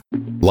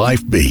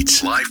Life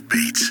Beats. Life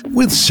Beats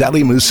with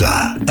Sally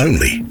Musa.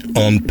 Only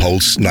on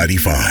Pulse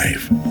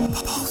 95.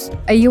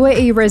 A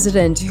UAE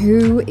resident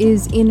who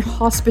is in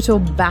hospital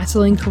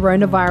battling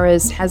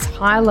coronavirus has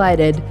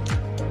highlighted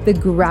the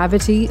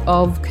gravity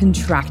of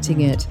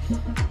contracting it.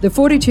 The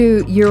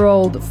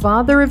 42-year-old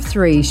father of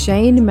three,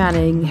 Shane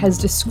Manning, has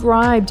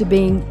described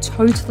being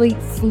totally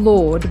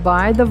floored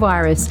by the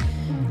virus.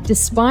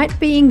 Despite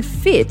being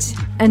fit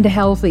and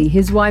healthy,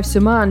 his wife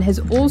Suman has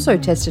also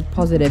tested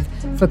positive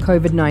for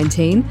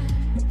COVID-19,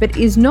 but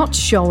is not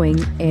showing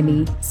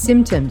any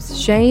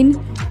symptoms. Shane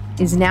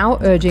is now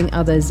urging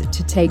others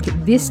to take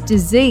this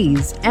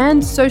disease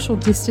and social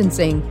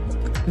distancing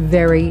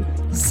very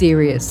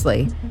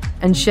seriously.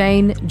 And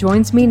Shane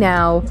joins me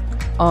now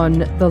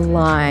on the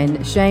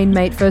line. Shane,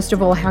 mate, first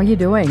of all, how are you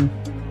doing?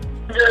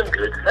 I'm doing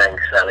good,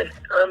 thanks, Sally.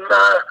 I'm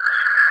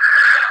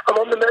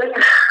on the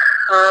mend.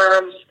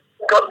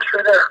 Gotten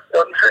through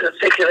the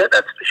thick of it,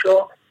 that's for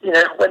sure.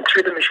 Went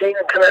through the machine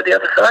and come out the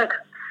other side.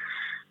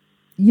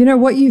 You know,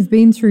 what you've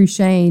been through,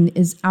 Shane,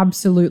 is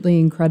absolutely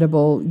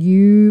incredible.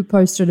 You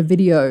posted a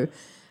video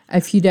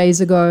a few days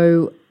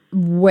ago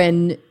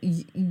when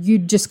you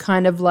just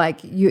kind of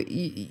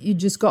you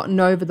just gotten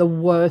over the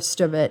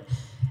worst of it,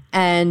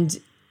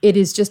 and it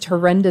is just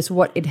horrendous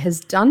what it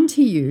has done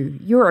to you.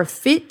 You're a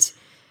fit,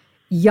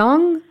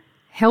 young,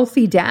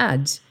 healthy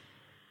dad.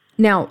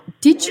 Now,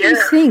 did you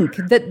think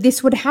that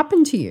this would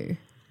happen to you?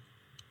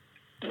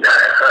 No,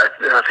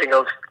 I think I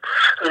was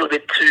a little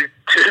bit too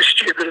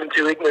stupid and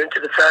too ignorant to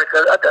the fact.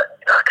 I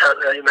can't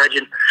really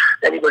imagine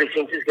anybody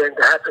thinks it's going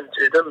to happen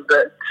to them,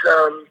 but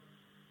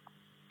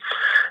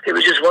it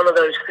was just one of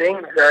those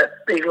things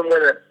that even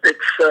when it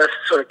first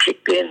sort of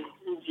kicked in,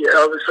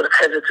 I was sort of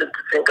hesitant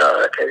to think,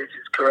 oh, okay, this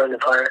is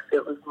coronavirus.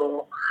 It was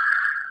more,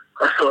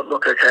 I thought,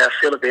 look, okay, I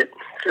feel a bit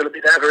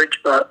average,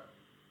 but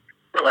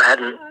I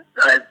hadn't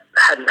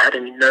had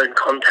any known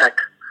contact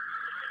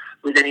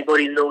with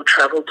anybody nor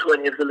travelled to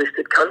any of the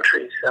listed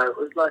countries. So it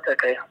was like,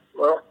 okay,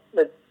 well,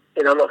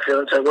 I'm not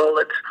feeling so well.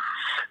 Let's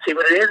see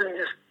what it is and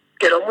just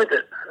get on with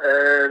it.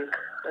 And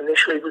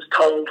initially was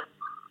told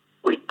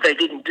they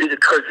didn't do the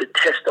COVID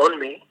test on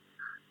me.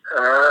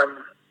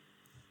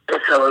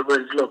 So it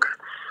was, look,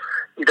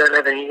 you don't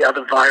have any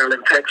other viral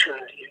infections.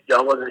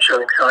 I wasn't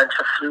showing signs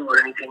for flu or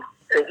anything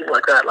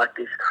like that, like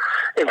this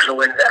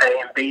influenza A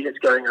and B that's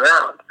going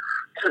around.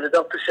 So the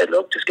doctor said,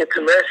 look, just get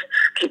some rest,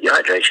 keep your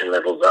hydration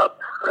levels up,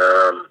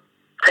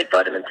 take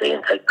vitamin C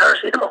and take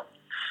paracetamol.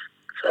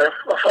 So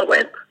off I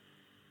went.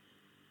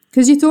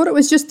 Because you thought it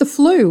was just the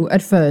flu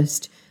at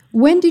first.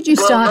 When did you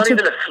start to... Well,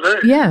 not even a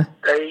flu. Yeah.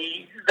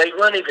 They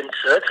weren't even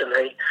certain.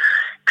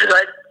 Because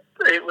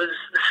it was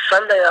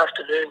Sunday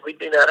afternoon, we'd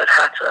been out at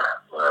Hatta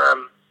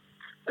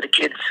with the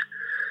kids,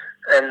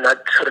 and I'd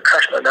sort of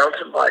crashed my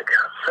mountain bike,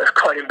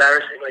 quite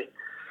embarrassingly.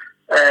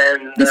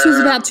 And this was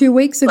about 2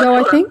 weeks ago,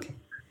 I think?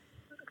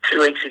 2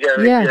 weeks ago,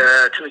 2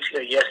 weeks ago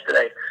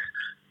yesterday.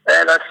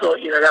 And I thought,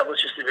 that was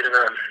just a bit of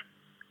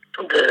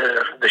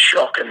the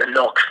shock and the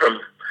knock from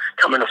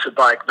coming off the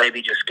bike.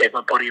 Maybe just gave my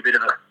body a bit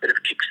of a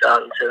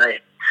kickstart and said, hey,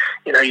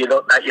 you're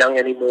not that young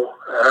anymore.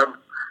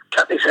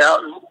 Cut this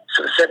out, and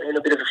sort of sent me in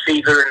a bit of a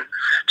fever and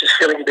just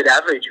feeling a bit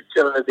average,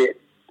 feeling a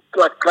bit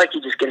like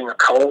you're just getting a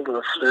cold or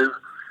a flu.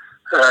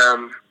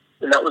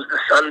 And that was the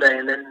Sunday.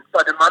 And then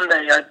by the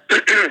Monday,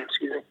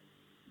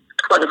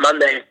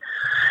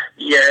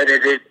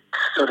 it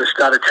sort of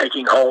started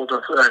taking hold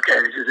of, okay,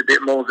 this is a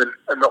bit more than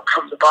a knock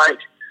from the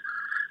bike.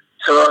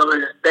 So I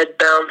was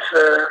bedbound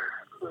for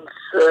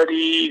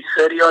 30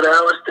 odd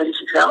hours,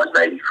 36 hours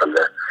maybe from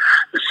the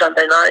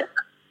Sunday night.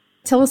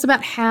 Tell us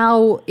about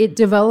how it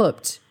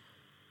developed.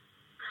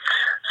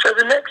 So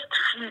the next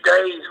few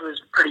days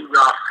was pretty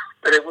rough,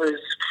 but it was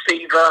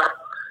fever,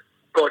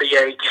 body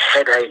ache,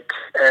 headache,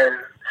 and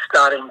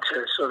starting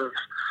to sort of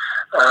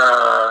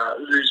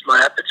lose my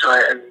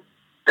appetite and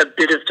a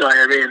bit of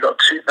diarrhea, not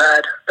too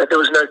bad, but there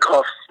was no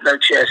cough, no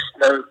chest,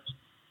 no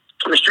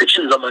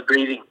restrictions on my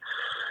breathing.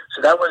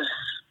 So that was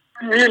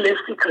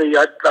realistically,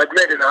 I'd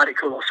read an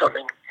article or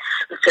something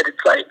that said it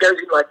goes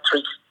in like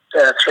three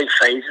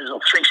phases or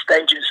three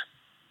stages.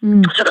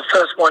 So the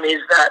first one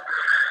is that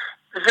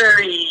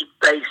very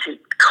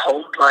basic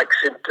cold-like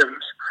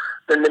symptoms.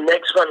 Then the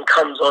next one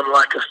comes on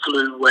like a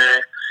flu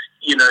where,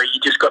 you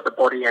just got the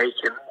body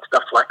ache and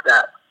stuff like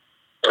that.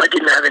 I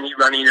didn't have any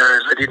runny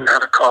nose, I didn't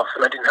have a cough,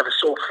 and I didn't have a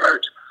sore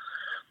throat.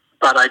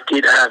 But I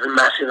did have a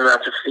massive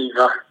amount of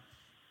fever,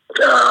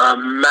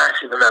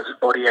 massive amounts of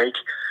body ache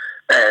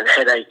and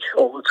headache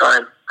all the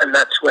time. And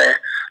that's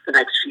where the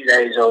next few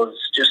days I was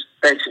just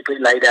basically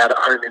laid out at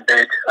home in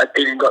bed. I'd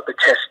been and got the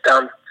test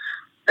done,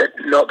 but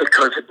not the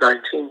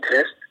COVID-19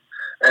 test,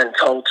 and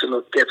told to,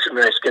 look, get some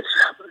rest,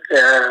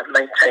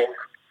 maintain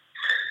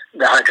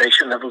the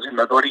hydration levels in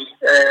my body,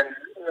 and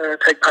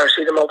take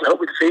paracetamol to help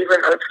with the fever,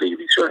 and hopefully you'll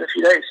be through in a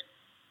few days.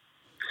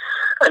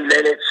 And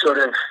then it's sort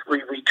of,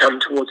 we come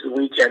towards the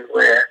weekend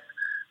where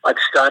I'd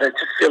started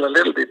to feel a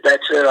little bit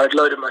better. I'd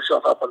loaded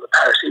myself up on the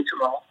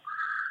paracetamol,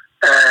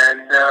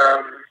 and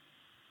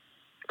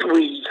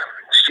we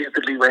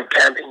stupidly went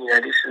camping.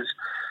 This is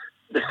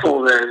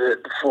before the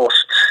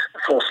forced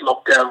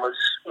lockdown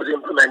was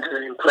implemented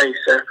and in place.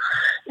 So,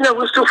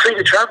 we're still free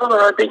to travel,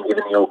 and I've been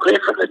given the all clear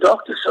from the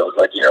doctor. So I was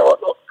like, you know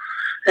what, look,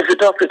 if the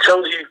doctor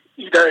tells you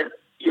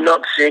you're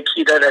not sick,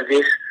 you don't have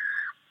this,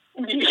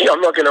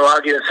 I'm not going to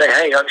argue and say,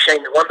 hey, I'm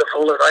Shane the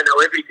Wonderful and I know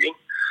everything.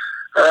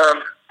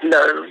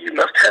 No, you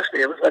must test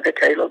me. I was like,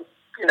 okay, look,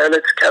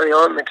 let's carry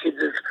on. The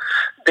kids have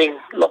been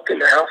locked in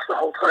the house the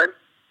whole time.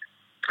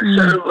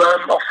 So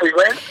off we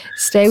went.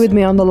 Stay with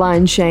me on the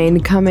line, Shane.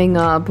 Coming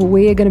up,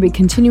 we are going to be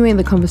continuing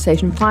the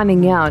conversation,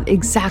 finding out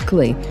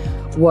exactly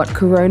what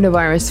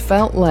coronavirus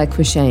felt like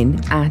for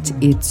Shane at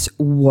its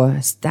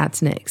worst.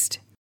 That's next.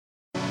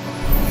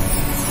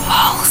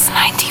 Pulse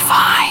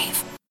 95.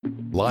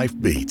 Life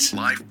Beats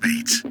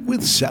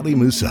with Sally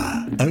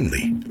Musa,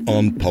 only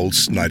on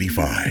Pulse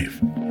 95.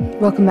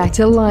 Welcome back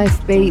to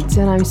Life Beats,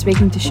 and I'm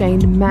speaking to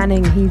Shane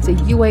Manning. He's a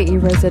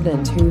UAE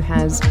resident who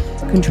has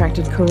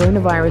contracted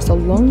coronavirus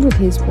along with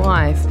his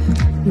wife.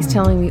 He's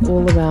telling me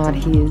all about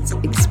his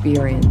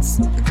experience.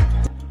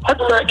 I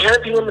was at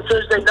camping on the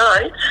Thursday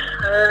night,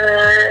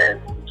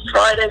 and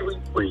Friday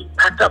we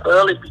packed up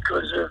early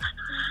because of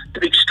the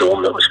big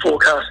storm that was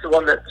forecast, the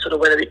one that sort of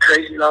went a bit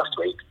crazy last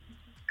week.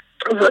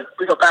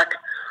 We got back,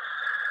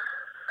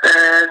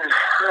 and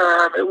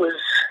it was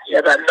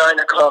about 9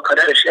 o'clock. I'd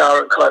had a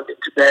shower and climbed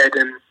into bed,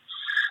 and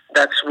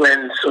that's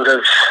when sort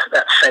of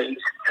that phase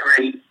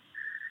 3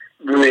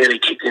 really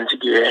kicked into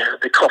gear.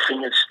 The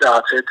coughing had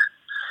started.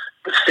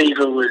 The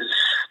fever was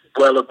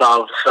well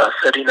above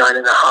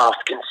 39.5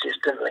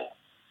 consistently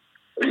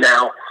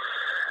now,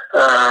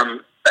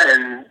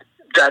 and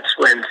that's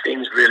when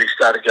things really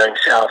started going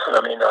south.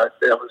 I mean, I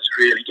was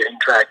really getting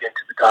dragged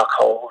into the dark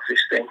hole of this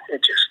thing.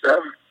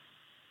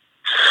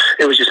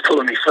 It was just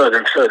pulling me further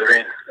and further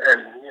in,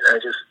 and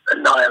just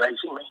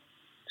annihilating me.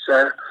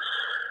 So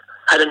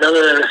I had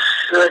another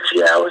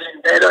 30 hours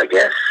in bed, I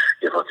guess,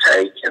 give or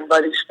take. And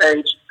by this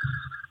stage,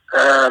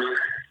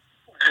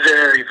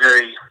 very,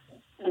 very,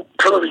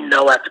 probably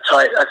no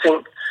appetite. I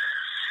think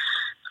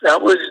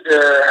that was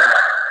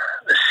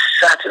the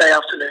Saturday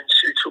afternoon.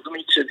 Sue took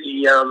me to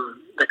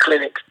the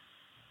clinic,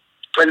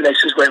 and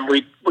this is when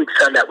we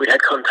found out we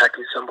had contact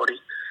with somebody,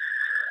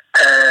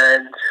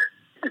 and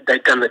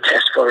they'd done the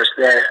test for us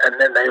there, and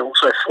then they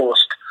also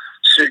forced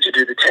Sue to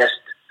do the test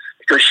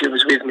because she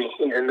was with me,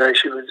 even though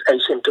she was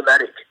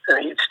asymptomatic.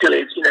 And it still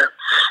is,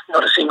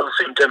 not a single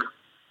symptom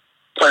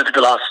over the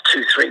last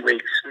 2-3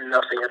 weeks,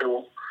 nothing at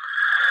all.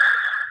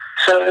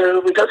 So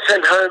we got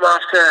sent home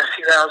after a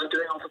few hours of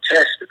doing all the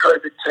tests, the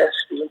COVID test,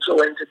 the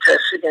influenza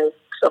tests again,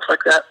 stuff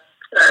like that.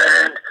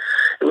 And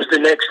it was the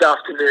next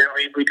afternoon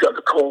we got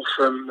the call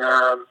from,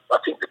 I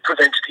think, the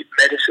preventative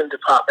medicine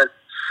department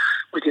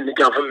within the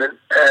government,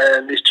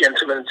 and this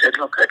gentleman said,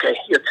 look, okay,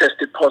 you're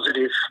tested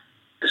positive,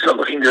 it's not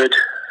looking good,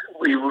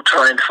 we will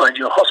try and find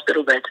you a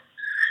hospital bed.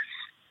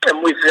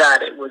 And with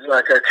that, it was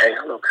like, okay,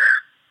 look,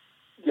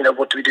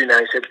 what do we do now?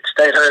 He said,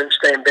 stay at home,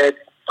 stay in bed,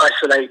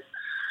 isolate,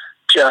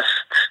 just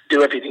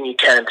do everything you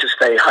can to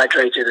stay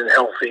hydrated and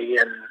healthy,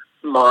 and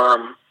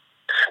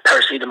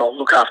paracetamol,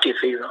 look after your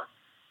fever.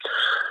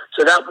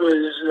 So that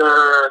was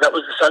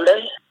the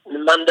Sunday. The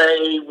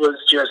Monday was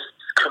just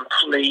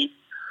complete.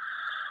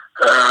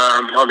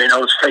 I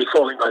was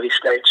free-falling by this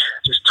stage,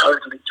 just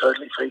totally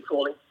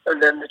free-falling.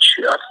 And then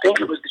I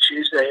think it was the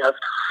Tuesday.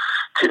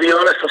 To be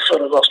honest, I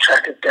sort of lost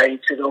track of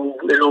dates. It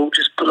all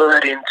just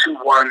blurred into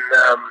one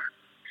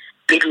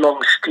big,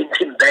 long stint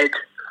in bed.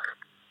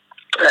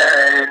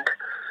 And,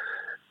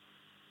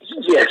 so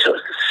it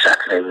was the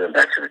Saturday, we went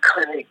back to the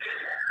clinic.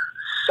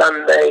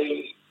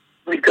 Sunday,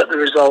 we got the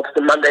results,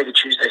 the Monday to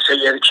Tuesday. So,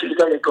 the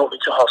Tuesday they brought me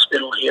to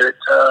hospital here at...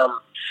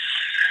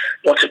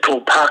 what's it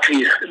called,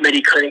 Parkview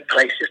Mediclinic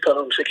place just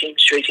on Sakim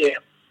Street here.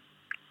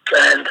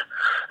 And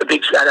a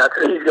big shout out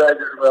to these guys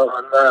as well.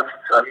 And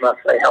I must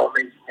say how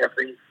amazing they've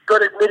been.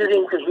 Got admitted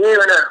into here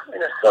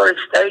in a sorry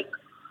state,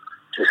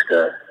 just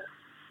a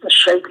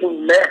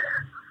shaking mess,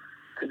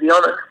 to be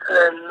honest.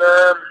 And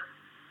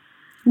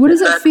what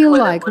does it feel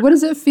like? What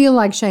does it feel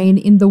like, Shane,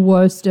 in the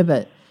worst of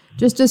it?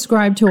 Just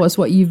describe to us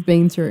what you've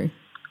been through.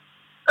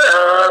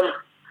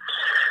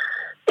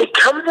 It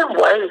comes in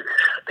waves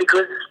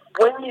because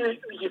when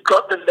you've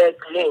got the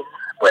meds in,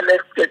 when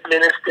they've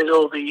administered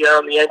all the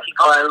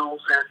antivirals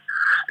and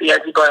the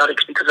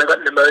antibiotics, because I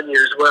got pneumonia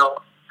as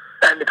well,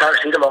 and the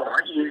paracetamol,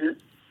 you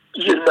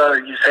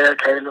say,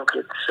 okay, look,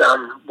 it's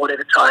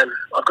whatever time.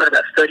 I've got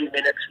about 30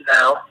 minutes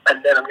now,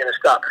 and then I'm going to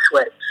start the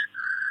sweats.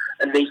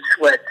 And these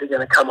sweats are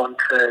going to come on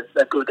for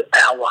a good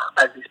hour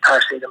as this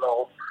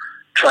paracetamol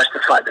tries to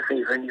fight the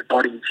fever, and your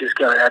body's just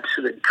going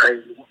absolutely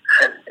crazy.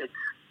 And it's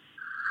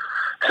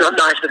not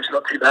nice, but it's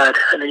not too bad.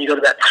 And then you got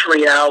about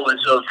 3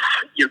 hours of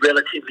you're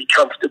relatively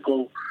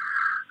comfortable.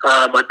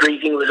 My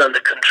breathing was under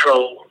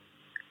control,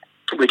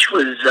 which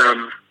was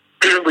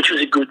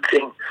a good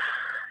thing.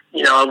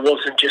 I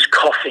wasn't just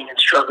coughing and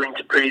struggling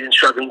to breathe and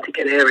struggling to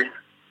get air in.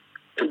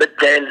 But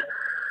then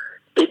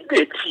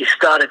you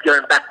started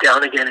going back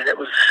down again, and the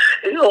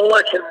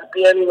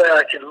only way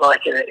I can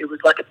liken it, it was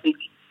like a big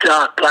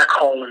dark black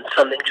hole and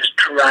something just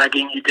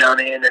dragging you down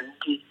in, and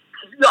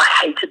I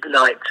hated the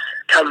nights.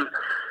 Come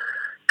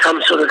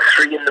sort of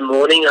 3 a.m,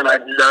 and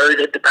I'd know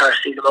that the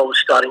paracetamol was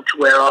starting to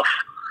wear off.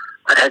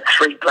 I'd had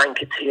 3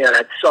 blankets here, I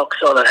had socks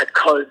on, I had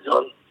clothes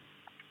on,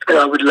 and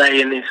I would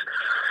lay in this,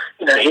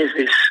 here's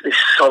this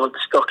solid,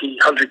 stocky,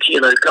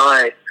 100-kilo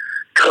guy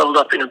curled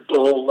up in a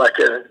ball like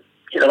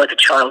a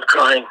child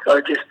crying. I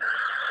was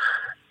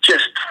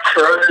just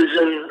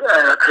frozen,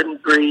 and I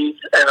couldn't breathe,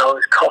 and I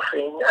was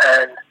coughing,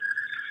 and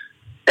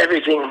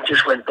everything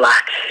just went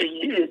black.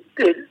 It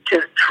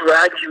just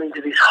drags you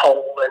into this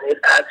hole, and it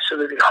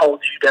absolutely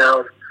holds you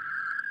down,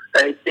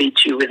 and it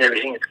beats you with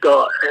everything it's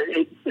got.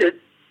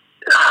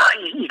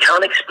 You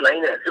can't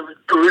explain it. It was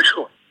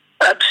brutal.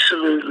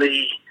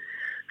 Absolutely.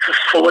 For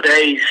 4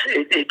 days,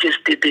 it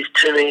just did this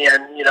to me,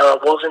 and, I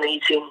wasn't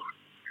eating.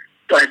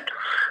 I'd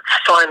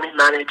finally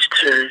managed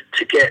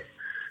to get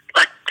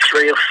like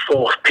 3 or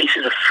 4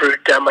 pieces of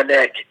fruit down my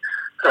neck,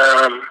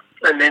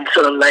 and then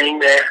sort of laying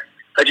there,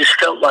 I just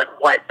felt like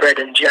white bread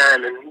and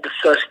jam. And the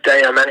first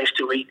day I managed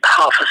to eat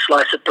half a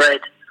slice of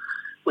bread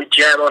with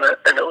jam on it,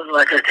 and it was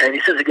like, okay,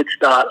 this is a good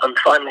start. I'm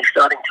finally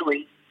starting to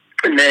eat.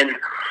 And then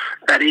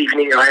that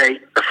evening I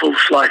ate a full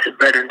slice of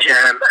bread and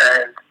jam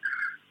and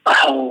a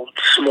whole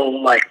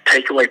small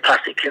takeaway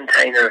plastic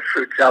container of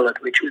fruit salad,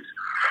 which was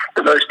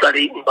the most I'd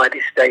eaten by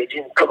this stage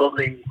in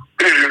probably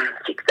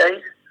 6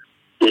 days.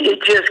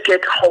 It just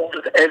gets hold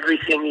of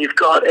everything you've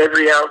got,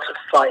 every ounce of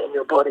fight in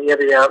your body,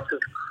 every ounce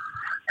of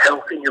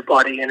health in your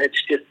body, and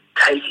it's just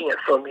taking it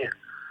from you.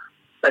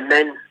 And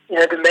then,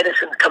 the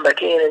medicines come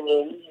back in, and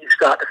you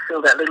start to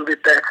feel that little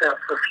bit better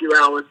for a few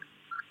hours.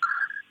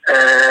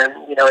 And,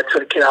 I'd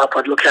sort of get up,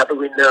 I'd look out the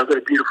window, I've got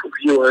a beautiful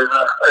view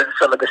over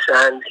some of the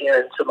sands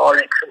here and some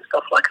oryx and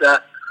stuff like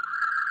that.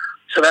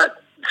 So that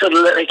sort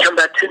of let me come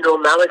back to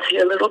normality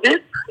a little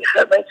bit, if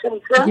that makes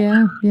any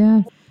sense.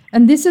 Yeah.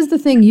 And this is the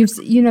thing,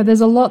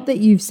 there's a lot that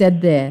you've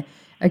said there.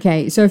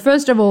 Okay, so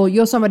first of all,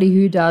 you're somebody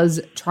who does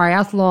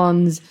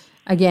triathlons.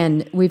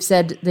 Again, we've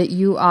said that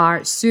you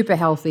are super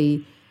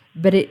healthy,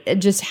 but it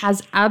just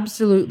has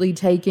absolutely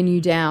taken you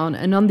down.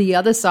 And on the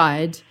other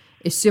side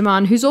is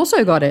Suman, who's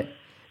also got it,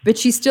 but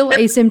she's still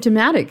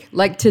asymptomatic.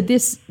 Like to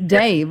this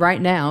day,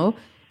 right now,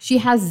 she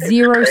has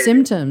zero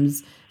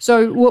symptoms.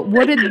 So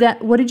what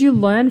did you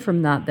learn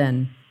from that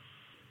then?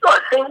 I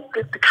think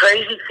that the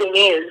crazy thing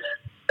is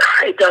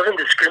it doesn't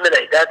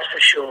discriminate, that's for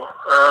sure.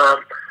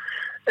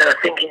 And I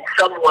think in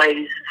some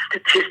ways,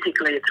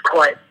 statistically,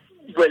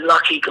 we're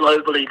lucky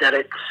globally that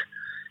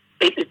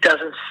it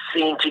doesn't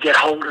seem to get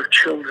hold of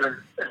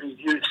children and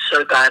youth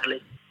so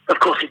badly. Of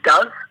course it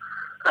does.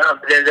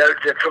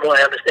 From what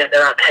I understand,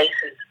 there are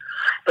cases.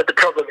 But the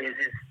problem is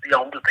the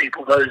older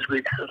people, those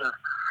with sort of,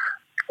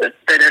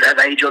 they don't have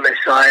age on their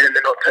side and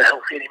they're not so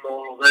healthy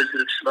anymore, or those that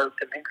have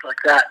smoked and things like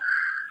that,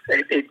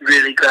 it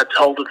really grabs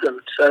hold of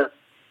them. So,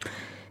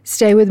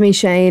 stay with me,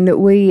 Shane.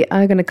 We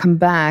are going to come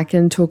back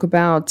and talk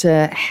about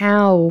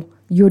how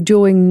you're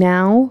doing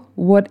now.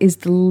 What is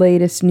the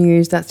latest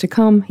news that's to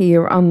come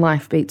here on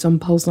Life Beats on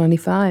Pulse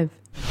 95?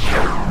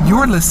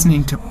 You're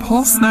listening to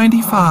Pulse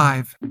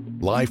 95.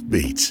 Life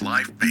Beats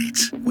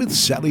with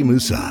Sally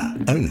Musa,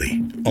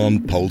 only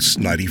on Pulse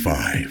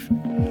 95.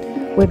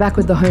 We're back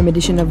with the home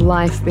edition of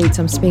Life Beats.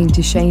 I'm speaking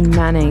to Shane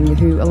Manning,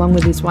 who, along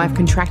with his wife,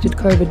 contracted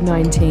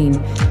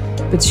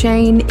COVID-19. But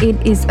Shane, it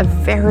is a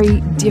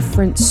very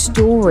different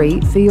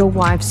story for your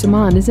wife,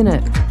 Suman, isn't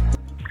it?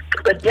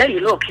 But yeah, you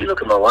look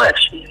at my wife.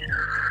 She's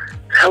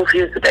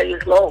healthy as the day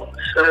is long.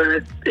 So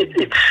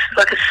it's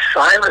like a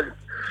silent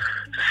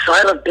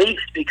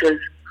beast, because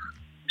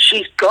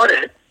she's got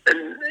it,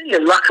 and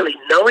luckily,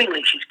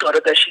 knowingly she's got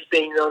it, that she's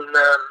been on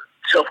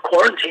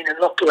self-quarantine and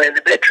locked away in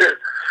the bedroom.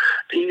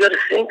 But you got to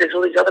think there's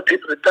all these other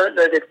people that don't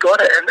know they've got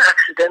it and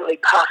accidentally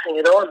passing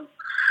it on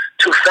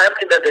to a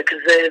family member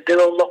because they're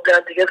all locked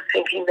down together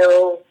thinking they're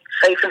all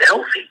safe and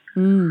healthy.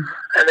 And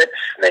it's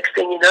next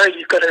thing you know,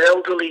 you've got an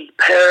elderly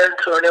parent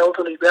or an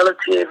elderly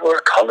relative or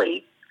a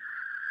colleague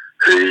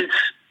who's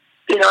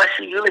in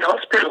ICU in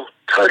hospital,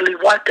 totally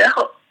wiped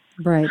out.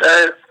 Right.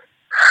 So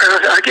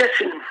I guess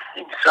in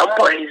some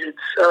ways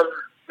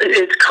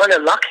it's kind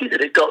of lucky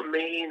that it got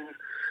me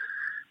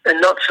and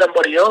not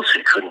somebody else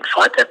who couldn't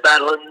fight that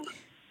battle. And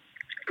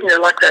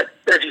like that,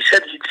 as you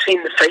said, you'd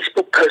seen the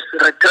Facebook post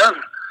that I'd done,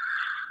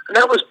 and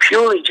that was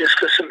purely just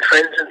for some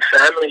friends and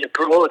family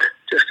abroad,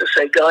 just to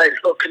say, guys,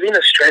 look, because in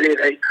Australia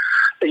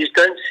they just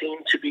don't seem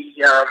to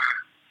be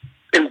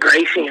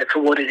embracing it for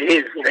what it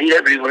is. You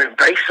don't really want to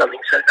embrace something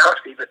so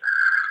nasty, but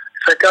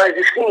so, guys,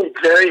 this thing is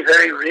very,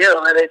 very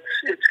real, and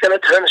it's going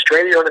to turn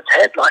Australia on its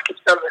head, like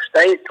it's done in the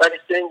States, like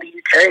it's doing the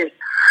UK.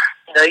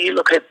 You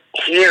look at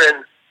here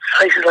and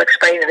places like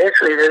Spain and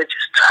Italy that it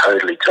just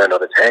totally turned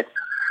on its head.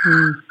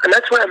 And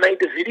that's why I made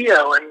the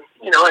video. And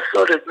I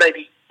thought of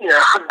maybe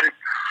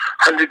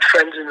 100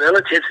 friends and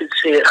relatives who'd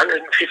see it,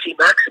 150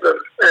 maximum.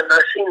 And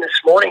I've seen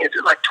this morning it's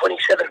at like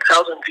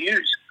 27,000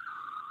 views.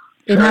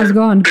 It has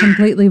gone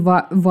completely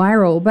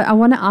viral. But I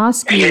want to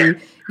ask you,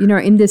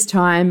 in this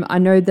time, I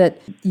know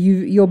that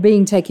you're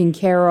being taken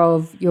care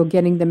of, you're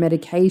getting the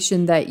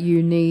medication that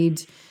you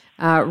need.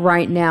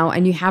 right now,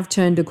 and you have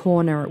turned a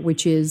corner,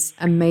 which is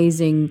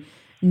amazing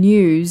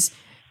news.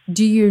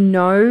 Do you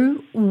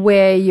know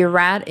where you're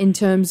at in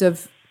terms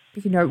of,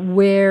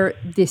 where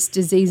this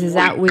disease is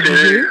at with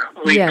you?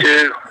 We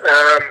do.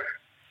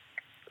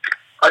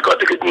 I got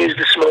the good news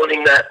this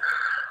morning that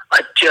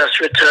I just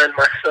returned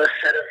my first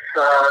set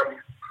of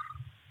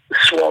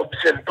swabs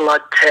and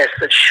blood tests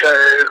that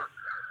show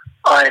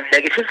I am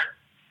negative,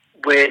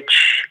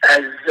 which,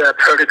 as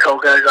protocol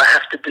goes, I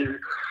have to do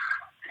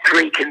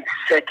 3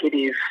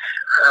 consecutive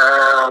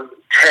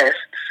tests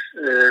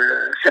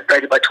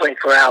separated by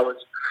 24 hours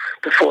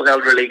before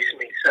they'll release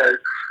me. So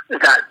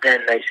that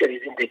then, they said,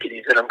 is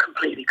indicative that I'm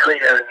completely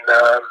clear and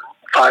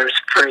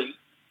virus-free.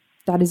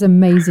 That is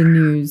amazing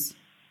news.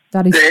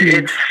 That is huge.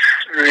 It's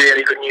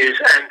really good news.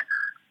 And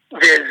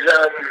there's,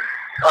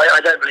 I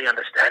don't really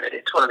understand it.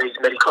 It's one of these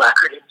medical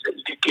acronyms that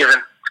you get given.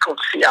 It's called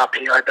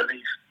CRP, I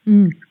believe.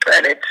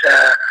 And it's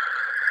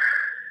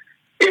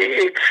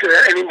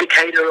an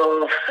indicator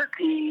of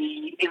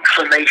the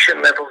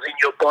inflammation levels in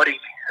your body.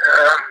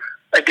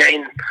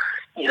 Again,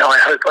 I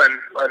hope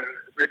I'm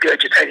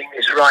regurgitating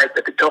this right,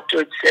 but the doctor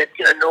had said,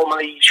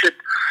 normally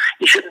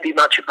you shouldn't be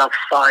much above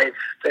 5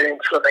 for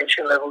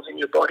inflammation levels in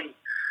your body.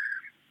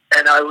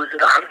 And I was at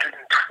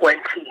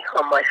 120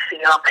 on my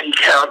CRP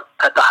count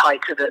at the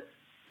height of it.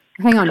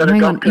 Hang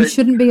on. You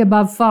shouldn't be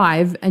above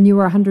 5, and you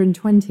were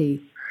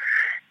 120.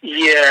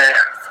 Yeah.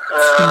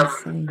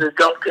 The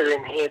doctor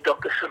in here,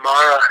 Dr.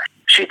 Samara,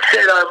 she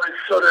said I was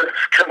sort of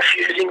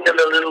confusing them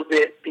a little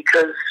bit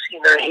because,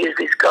 here's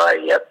this guy,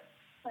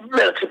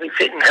 relatively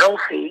fit and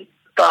healthy,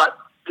 but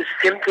the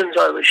symptoms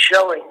I was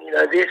showing,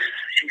 this,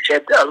 she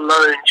said,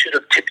 alone should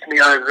have tipped me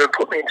over and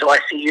put me into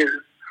ICU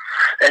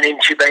and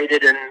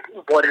intubated and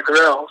whatever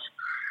else.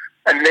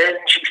 And then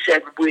she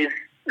said, with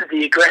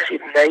the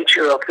aggressive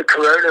nature of the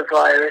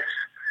coronavirus,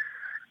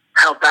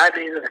 how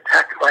badly it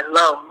attacked my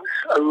lungs,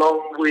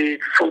 along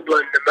with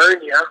full-blown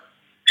pneumonia,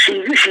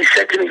 she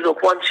said to me,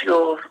 look, once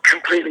you're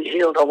completely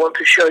healed, I want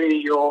to show you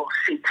your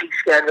CT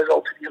scan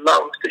results of your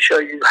lungs to show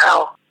you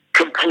how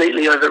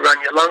completely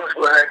overrun your lungs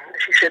were. And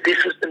she said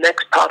this was the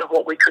next part of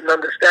what we couldn't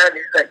understand,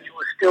 is that you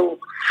were still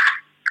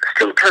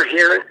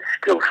coherent,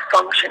 still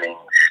functioning,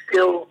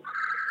 still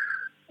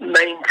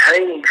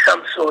maintaining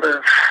some sort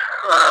of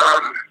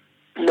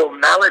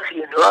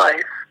normality in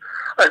life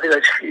over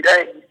those few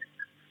days.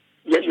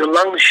 Yet your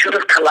lungs should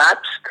have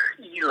collapsed.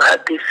 You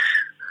had this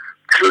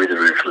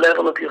through-the-roof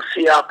level of your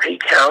CRP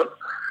count,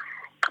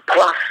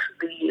 plus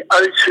the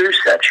O2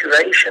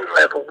 saturation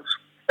levels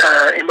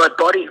in my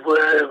body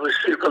were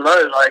super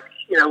low,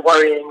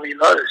 worryingly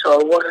low. So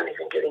I wasn't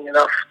even getting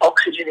enough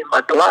oxygen in my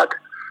blood.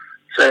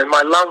 So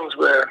my lungs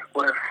were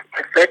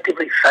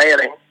effectively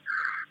failing.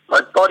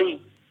 My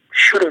body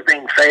should have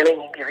been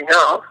failing and giving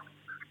up.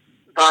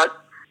 But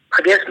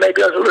I guess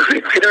maybe I was a little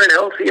bit fitter and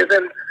healthier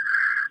than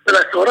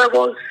I thought I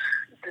was.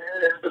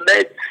 The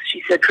meds,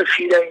 she said, for a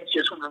few days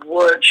just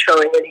weren't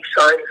showing any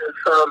signs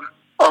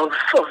of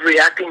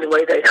reacting the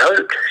way they'd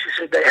hoped. She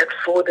said they had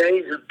 4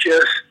 days of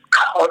just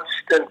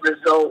constant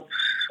results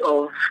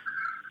of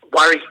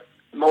worry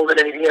more than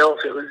anything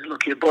else. It was,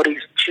 look, your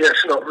body's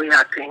just not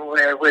reacting.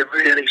 We're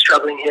really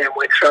struggling here, and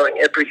we're throwing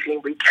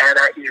everything we can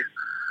at you.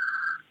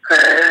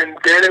 And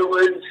then it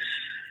was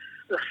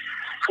the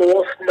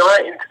 4th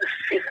night into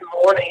the 5th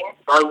morning,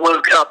 I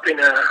woke up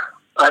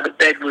the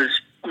bed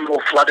was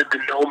more flooded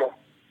than normal.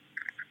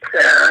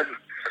 And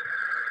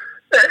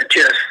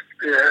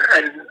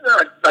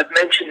I'd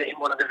mentioned it in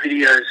one of the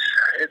videos,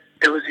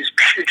 there was this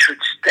putrid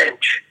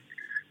stench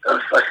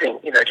of, I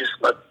think, just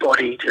my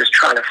body just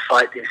trying to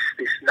fight this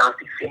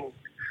nasty thing.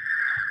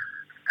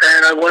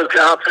 And I woke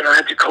up and I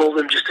had to call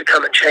them just to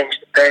come and change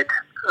the bed.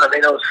 I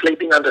mean, I was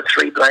sleeping under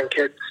 3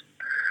 blankets.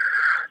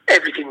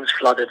 Everything was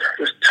flooded,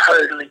 just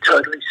totally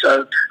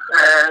soaked.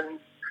 And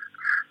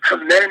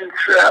from then,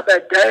 throughout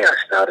that day, I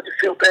started to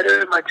feel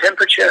better. My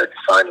temperature had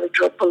finally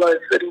dropped below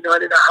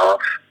 39.5.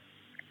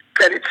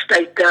 And it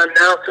stayed down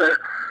now, so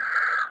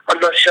I'm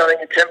not showing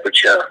a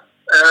temperature.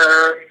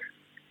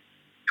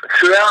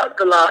 Throughout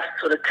the last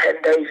sort of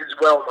 10 days as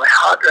well, my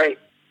heart rate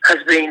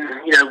has been,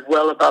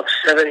 well above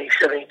 70,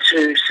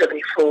 72,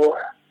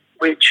 74,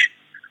 which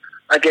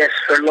I guess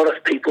for a lot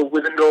of people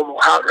with a normal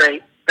heart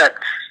rate, that's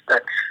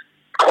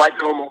quite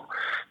normal.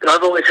 But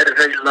I've always had a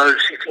very low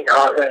sitting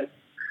heart rate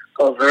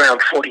of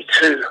around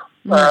 42.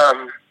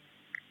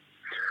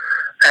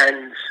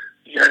 And,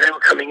 they were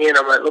coming in,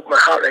 I'm like, look, my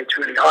heart rate's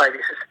really high. This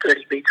is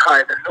 30 beats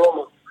higher than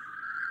normal.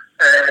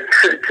 And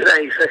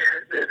today,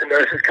 the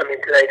nurses come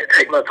in today to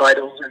take my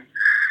vitals, and,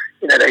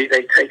 they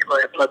take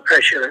my blood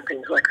pressure and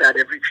things like that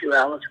every few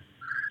hours.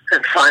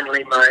 And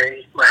finally,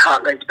 my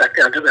heart rate's back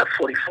down to about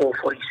 44,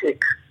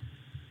 46.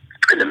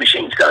 And the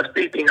machine starts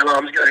beeping,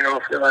 alarms going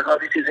off. They're like, oh,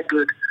 this isn't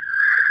good.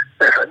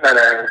 And I thought,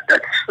 no,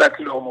 that's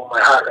normal.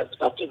 My heart rate's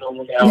back to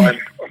normal now.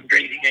 I'm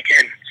breathing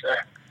again. So,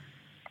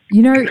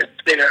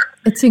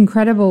 it's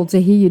incredible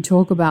to hear you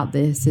talk about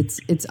this.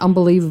 It's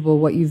unbelievable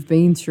what you've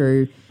been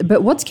through.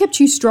 But what's kept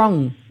you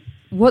strong?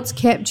 What's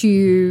kept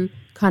you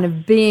kind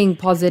of being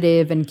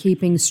positive and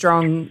keeping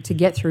strong to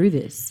get through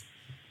this?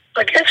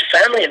 I guess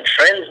family and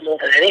friends more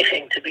than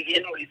anything to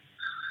begin with.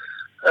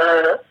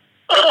 I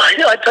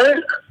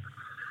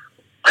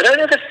don't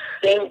ever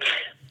think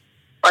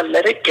I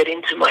let it get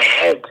into my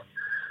head.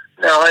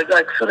 Now, I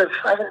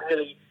haven't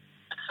really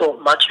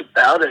thought much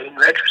about it in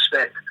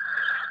retrospect,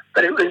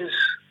 but it was,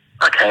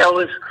 okay, I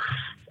was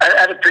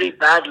at a pretty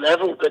bad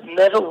level, but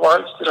never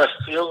once did I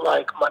feel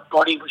like my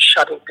body was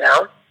shutting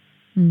down.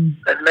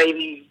 And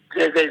maybe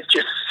there's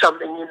just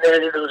something in there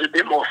that there was a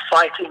bit more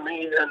fight in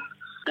me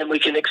than we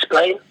can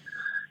explain.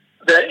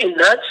 But in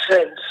that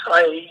sense,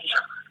 I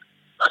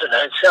don't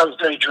know, it sounds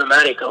very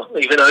dramatic or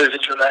even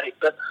over-dramatic,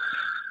 but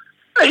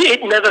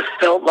it never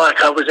felt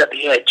like I was at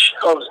the edge.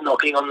 I was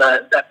knocking on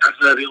that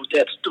proverbial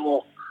death's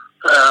door.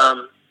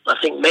 I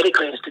think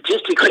medically and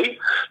statistically,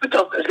 the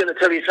doctor's going to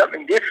tell you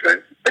something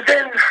different. But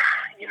then,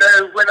 you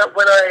know, when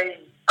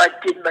I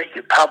did make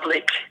it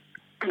public,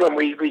 when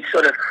we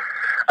sort of,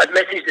 I'd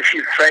messaged a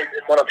few friends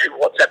in one or two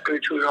WhatsApp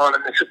groups we were on,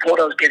 and the support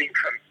I was getting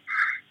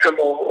from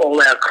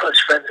all our close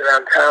friends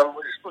around town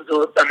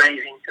was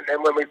amazing. And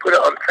then when we put it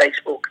on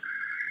Facebook,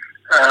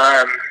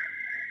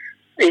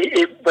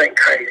 it went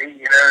crazy.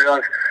 You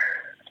know,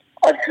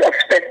 I've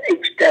spent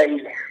each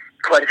day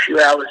quite a few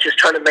hours just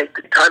trying to make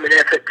the time and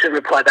effort to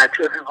reply back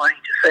to everybody,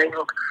 just saying,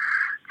 look,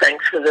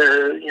 thanks for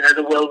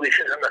the well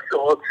wishes and the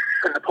thoughts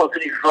and the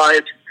positive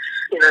vibes.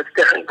 You know, it's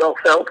definitely well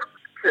felt.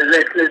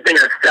 There's been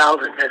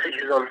 1,000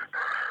 messages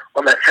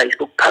on that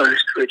Facebook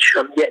post, which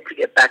I'm yet to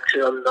get back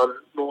to. I'm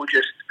more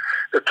just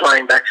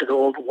replying back to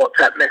all the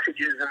WhatsApp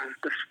messages and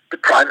the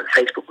private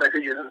Facebook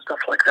messages and stuff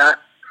like that.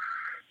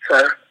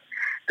 So,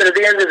 but at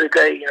the end of the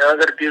day, you know, I've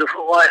got a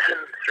beautiful wife and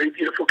 3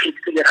 beautiful kids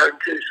to get home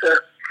to. So,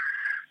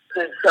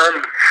 there's,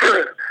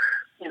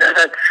 you know,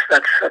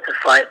 that's a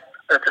fight.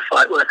 That's a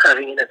fight worth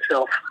having in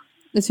itself.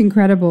 It's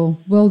incredible.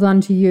 Well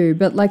done to you.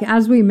 But like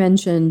as we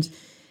mentioned,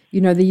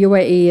 you know, the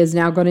UAE has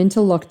now got into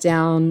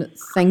lockdown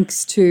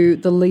thanks to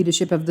the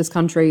leadership of this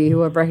country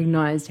who have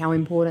recognised how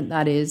important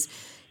that is.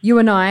 You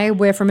and I,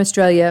 we're from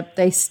Australia.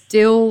 They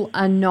still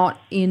are not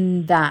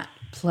in that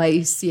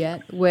place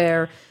yet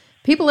where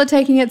people are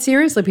taking it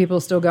seriously. People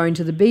are still going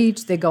to the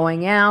beach. They're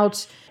going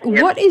out.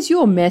 Yep. What is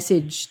your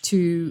message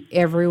to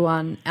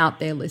everyone out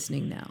there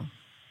listening now?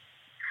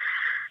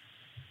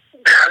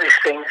 This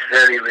thing's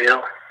very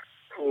real.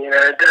 You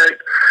know,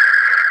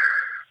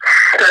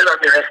 don't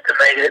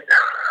underestimate it.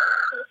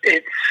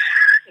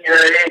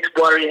 It's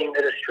worrying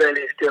that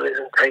Australia still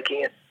isn't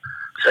taking it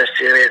so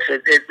serious.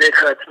 It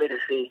hurts me to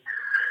see.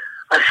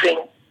 I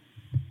think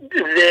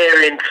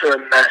they're in for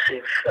a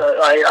massive,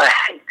 I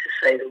hate to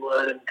say the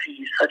word and to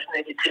use such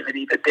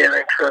negativity, but they're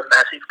in for a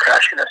massive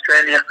crash in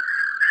Australia.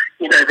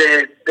 You know,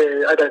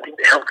 I don't think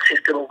the health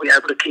system will be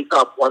able to keep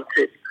up once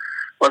it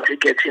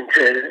gets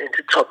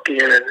into top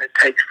gear and it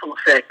takes full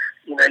effect.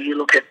 You know, you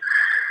look at,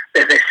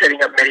 they're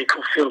setting up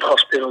medical field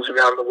hospitals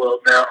around the world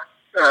now.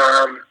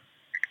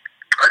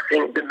 I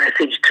think the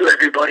message to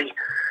everybody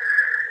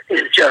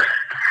is just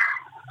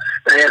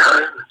stay at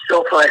home,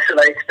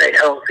 self-isolate, stay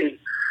healthy,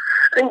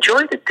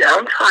 enjoy the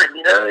downtime.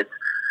 You know,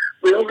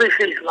 we all live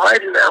these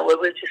lives now where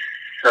we're just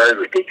so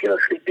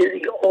ridiculously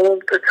busy all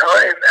the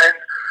time, and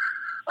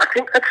I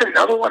think that's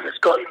another one that's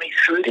gotten me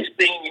through this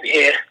being in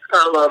here.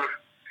 I'll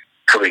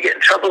probably get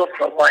in trouble with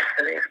my wife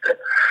for this, but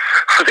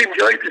I've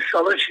enjoyed the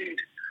solitude.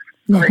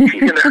 I think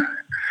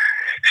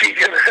she's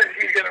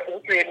gonna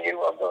walk me a new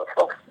one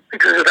off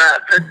because of that.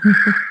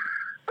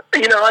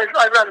 But you know, I've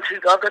got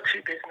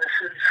 2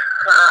 businesses.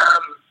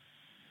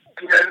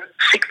 You know,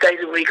 6 days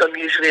a week I'm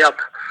usually up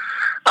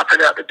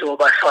and out the door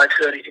by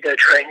 5:30 to go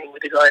training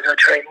with the guys I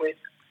train with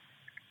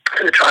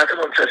for the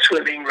triathlon, so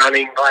swimming,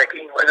 running,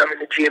 biking, when I'm in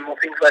the gym or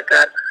things like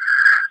that.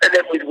 And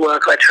then with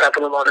work I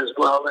travel a lot as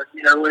well, and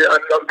you know,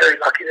 I'm very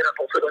lucky that I've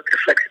also got the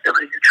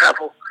flexibility to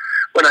travel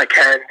when I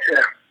can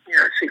to, you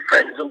know, see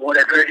friends or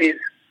whatever it is.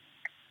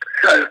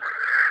 So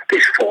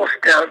this forced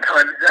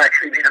downtime has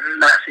actually been a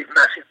massive,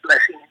 massive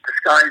blessing in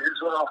disguise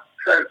as well.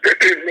 So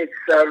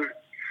it's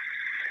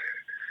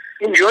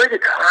enjoy the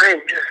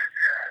time, just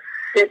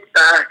sit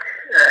back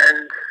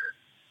and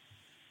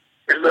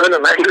learn a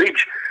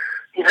language,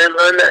 you know,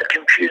 learn that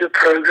computer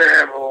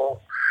program or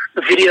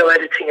the video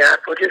editing app,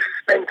 or just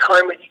spend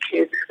time with your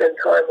kids, spend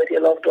time with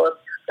your loved ones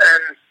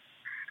and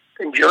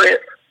enjoy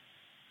it.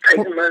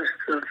 Take the most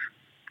of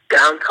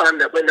downtime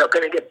that we're not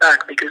going to get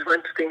back, because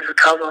once things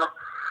recover,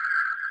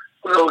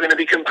 we're all going to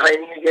be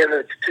complaining again that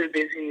it's too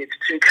busy, it's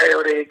too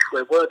chaotic,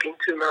 we're working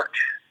too much.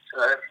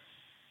 So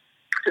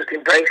just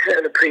embrace it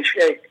and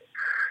appreciate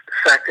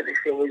the fact that this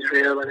thing is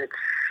real, and it's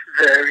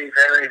very,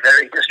 very,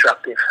 very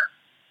destructive.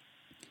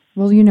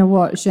 Well, you know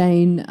what,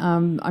 Shane,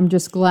 I'm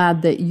just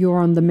glad that you're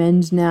on the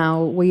mend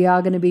now. We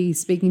are going to be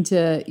speaking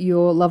to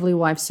your lovely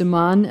wife,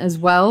 Suman, as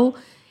well,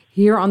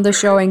 here on the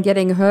show and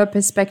getting her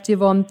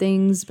perspective on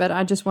things. But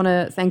I just want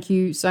to thank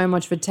you so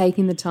much for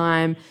taking the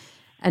time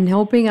and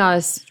helping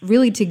us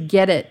really to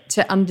get it,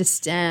 to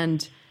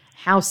understand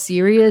how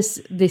serious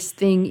this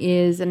thing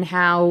is and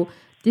how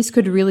this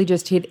could really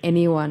just hit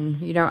anyone.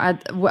 You know,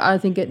 I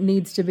think it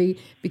needs to be,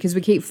 because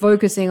we keep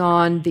focusing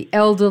on the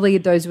elderly,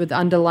 those with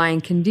underlying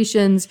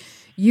conditions.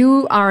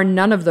 You are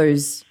none of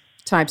those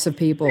types of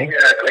people.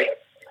 Exactly.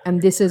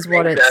 And this is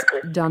what it's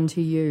done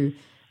to you.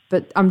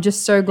 But I'm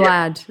just so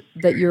glad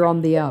that you're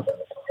on the up.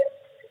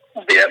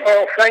 Yeah,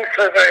 well, thanks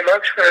so very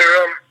much for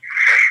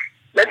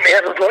letting me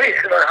have a voice,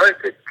 and I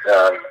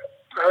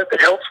hope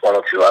it helps one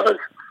or two others.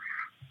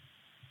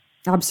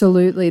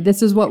 Absolutely.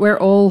 This is what we're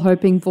all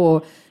hoping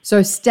for.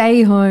 So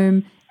stay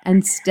home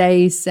and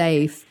stay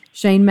safe.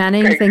 Shane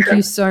Manning, thank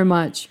you so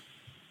much.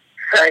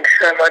 Thanks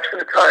so much for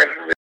the time.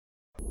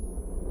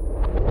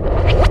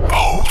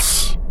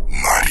 Pulse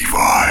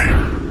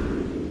 95.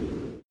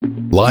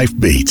 Life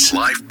Beats.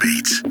 Life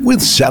Beats.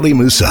 With Sally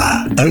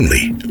Musa.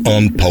 Only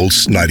on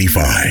Pulse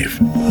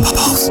 95.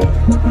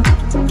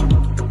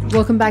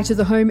 Welcome back to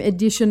the home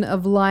edition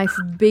of Life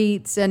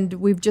Beats. And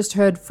we've just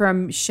heard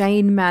from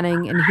Shane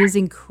Manning and his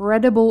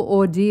incredible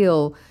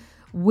ordeal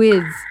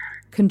with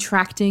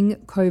contracting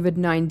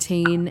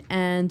COVID-19.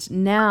 And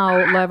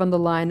now, live on the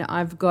line,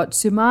 I've got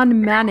Suman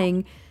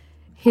Manning,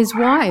 his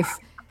wife.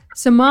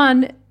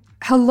 Suman,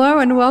 hello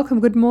and welcome.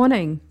 Good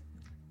morning.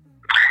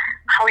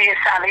 How are you,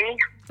 Sally?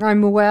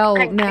 I'm well.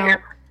 Thank you.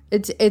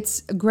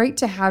 It's great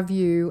to have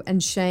you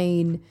and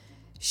Shane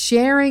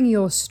sharing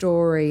your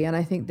story. And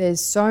I think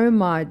there's so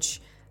much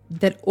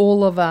that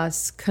all of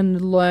us can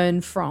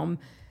learn from.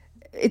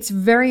 It's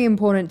very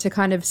important to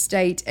kind of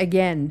state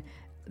again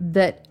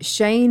that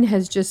Shane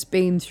has just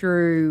been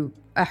through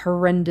a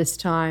horrendous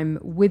time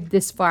with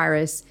this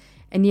virus.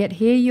 And yet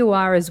here you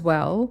are as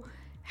well,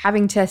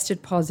 having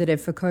tested positive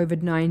for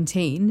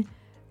COVID-19,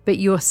 but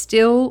you're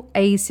still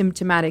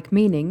asymptomatic,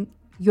 meaning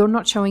you're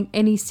not showing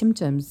any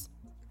symptoms.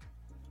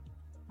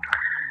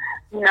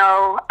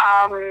 No,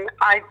 I'm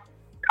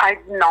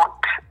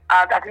not.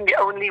 I think the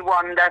only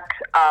one that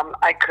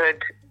I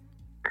could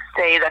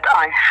say that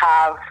I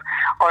have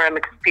or am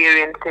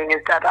experiencing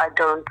is that I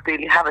don't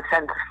really have a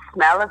sense of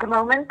smell at the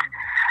moment,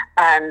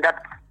 and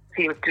that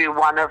seems to be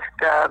one of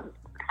the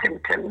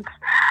symptoms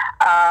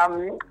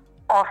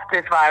of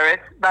this virus.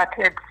 But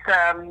it's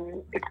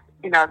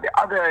the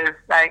others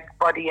like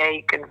body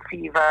ache and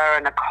fever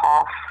and a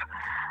cough,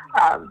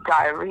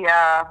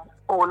 diarrhea,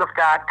 all of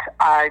that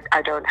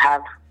I don't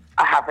have.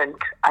 I haven't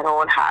at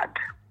all had.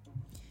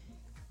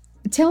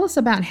 Tell us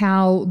about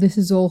how this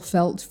has all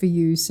felt for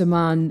you,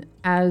 Suman,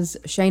 as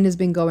Shane has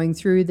been going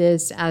through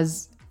this,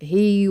 as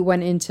he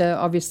went into,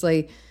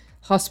 obviously,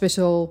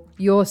 hospital,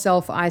 you're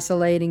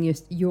self-isolating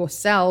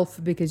yourself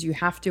because you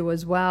have to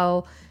as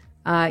well.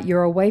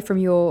 You're away from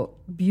your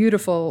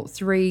beautiful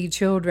 3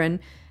 children.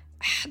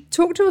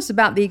 Talk to us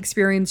about the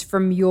experience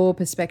from your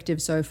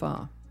perspective so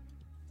far.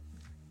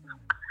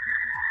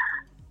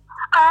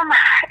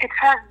 It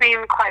has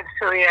been quite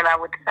surreal, I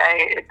would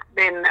say. It's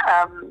been,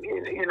 a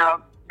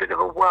bit of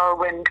a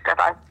whirlwind that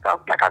I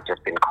felt like I've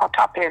just been caught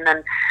up in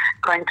and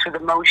going through the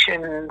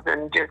motions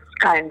and just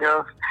kind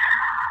of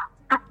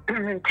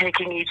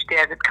taking each day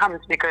as it comes,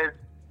 because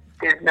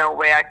there's no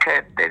way I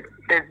could.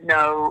 There's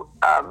no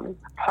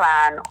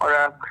plan or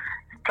a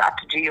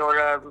strategy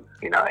or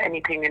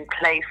anything in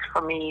place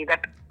for me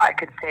that I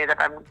could say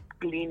that I'm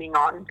leaning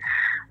on.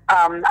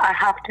 I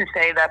have to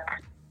say that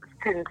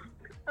since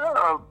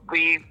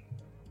we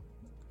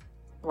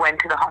went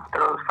to the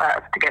hospital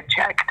first to get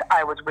checked,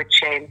 I was with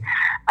Shane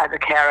as a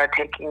carer,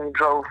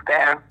 drove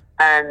there,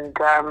 and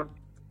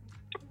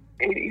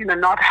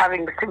not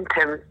having the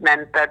symptoms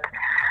meant that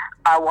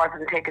I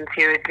wasn't taken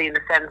seriously in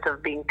the sense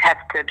of being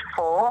tested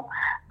for,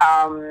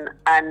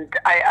 and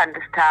I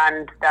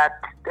understand that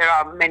there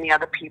are many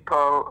other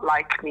people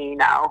like me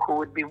now who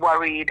would be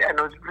worried, and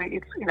it was really,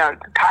 it's a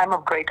time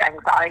of great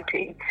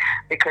anxiety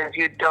because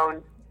you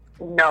don't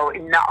know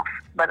enough,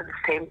 but at the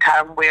same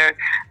time we're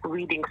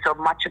reading so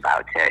much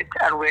about it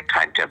and we're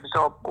trying to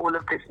absorb all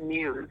of this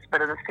news,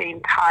 but at the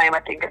same time I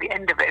think at the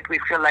end of it we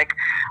feel like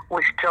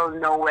we're still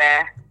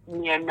nowhere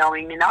near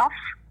knowing enough.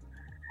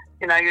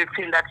 You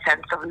feel that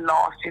sense of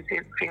loss, you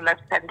feel that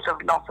sense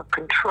of loss of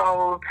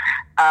control.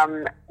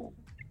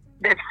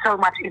 There's so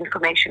much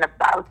information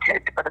about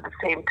it, but at the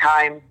same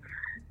time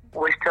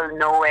we're still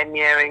nowhere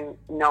near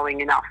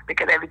knowing enough,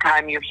 because every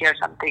time you hear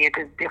something it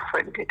is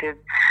different.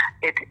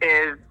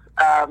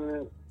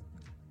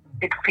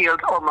 It feels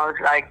almost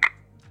like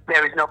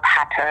there is no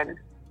pattern,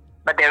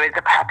 but there is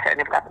a pattern,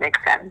 if that makes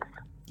sense.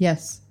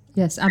 Yes,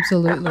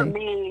 absolutely. And for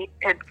me,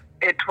 it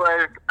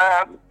was,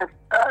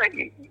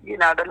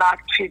 the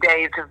last few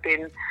days have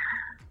been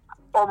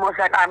almost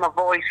like I'm a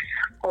voice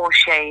for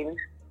Shane,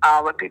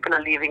 when people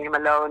are leaving him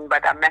alone,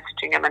 but I'm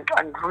messaging him and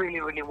I'm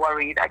really, really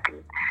worried.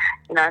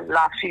 In the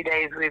last few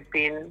days we've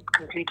been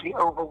completely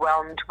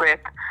overwhelmed with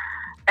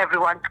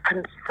everyone's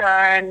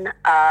concern,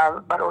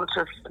 but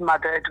also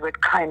smothered with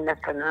kindness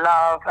and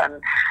love.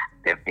 And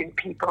there have been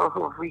people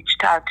who have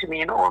reached out to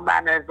me in all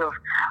manners of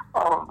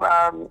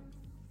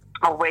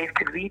ways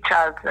to reach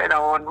us,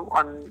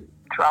 on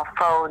through our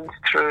phones,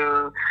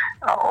 through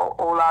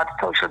all our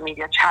social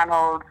media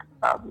channels,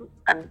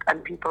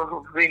 and people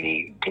who've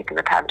really taken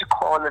the time to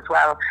call as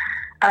well.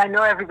 And I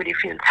know everybody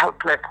feels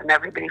helpless and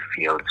everybody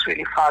feels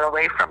really far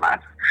away from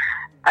us.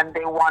 and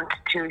they want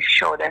to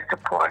show their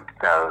support.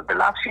 So the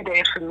last few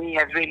days for me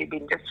has really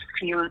been just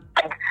fueled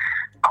by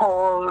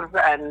calls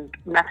and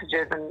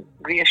messages and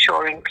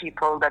reassuring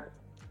people that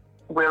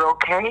we're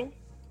okay.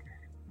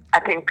 I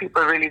think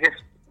people really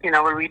just,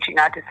 were reaching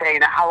out to say,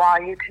 how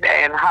are you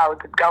today and how is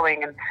it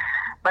going?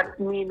 But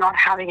me not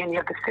having any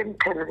of the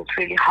symptoms, it's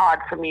really hard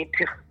for me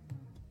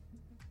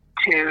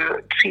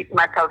to treat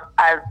myself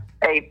as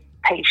a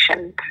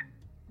patient.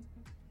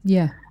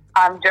 Yeah.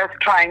 I'm just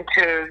trying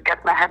to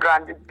get my head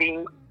around it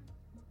being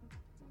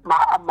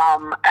a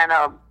mom and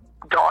a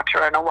daughter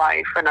and a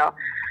wife and a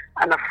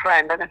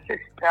friend and a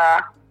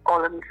sister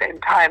all at the same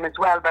time as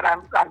well, but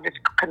I'm just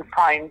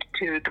confined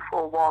to the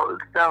four walls.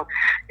 So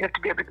you have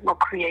to be a bit more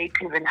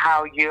creative in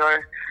how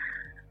you're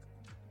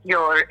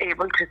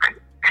able to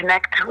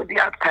connect with the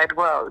outside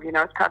world.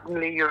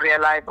 Suddenly you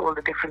realize all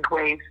the different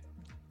ways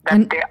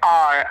that they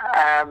are.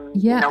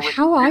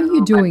 How are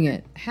you doing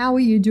it? How are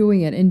you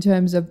doing it in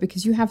terms of,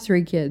 because you have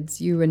 3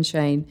 kids, you and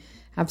Shane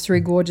have 3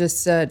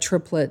 gorgeous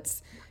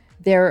triplets.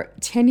 They're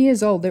 10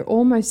 years old. They're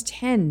almost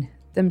 10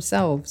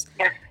 themselves.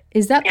 Yes.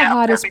 Is that the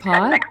hardest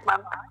part? Next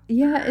month.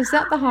 Yeah, is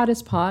that the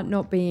hardest part,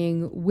 not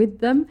being with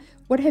them?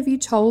 What have you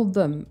told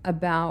them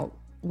about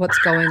what's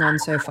going on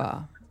so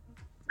far?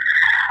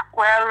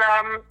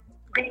 Well,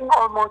 being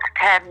almost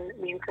 10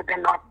 means that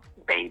they're not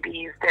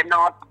babies, they're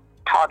not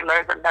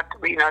toddlers, and that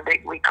we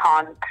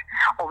can't,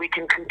 or we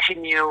can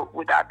continue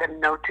without them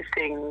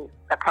noticing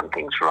that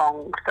something's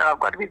wrong. So I've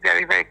got to be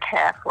very, very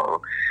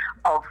careful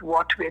of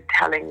what we're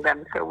telling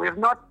them. So we've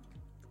not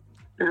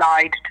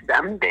lied to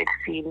them. They've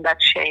seen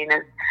that Shane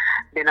has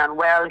been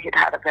unwell. He'd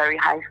had a very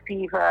high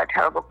fever, a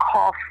terrible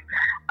cough.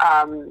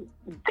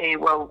 They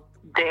were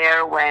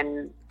there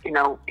when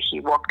he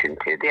walked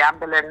into the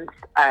ambulance,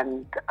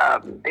 and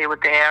they were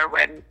there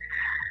when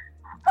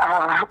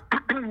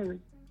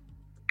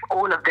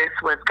all of this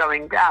was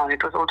going down.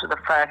 It was also the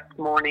first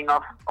morning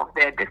of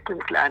their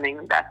distance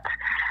learning that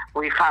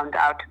we found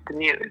out the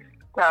news.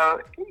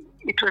 So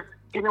it was,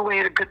 in a way,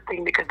 a good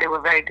thing, because they were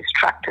very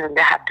distracted and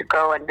they had to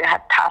go and they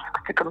had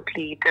tasks to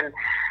complete and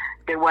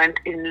they weren't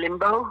in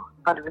limbo.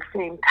 But at the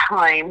same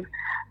time,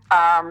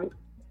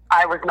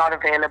 I was not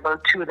available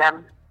to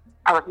them.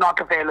 I was not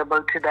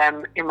available to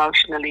them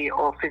emotionally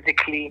or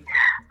physically.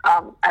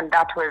 And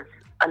that was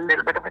a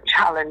little bit of a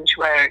challenge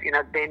where,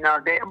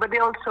 but they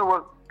also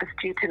were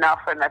astute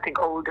enough and I think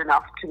old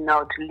enough to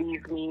know to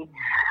leave me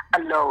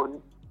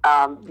alone,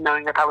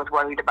 knowing that I was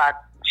worried about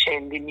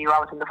Shane. They knew I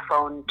was on the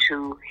phone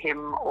to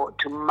him or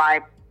to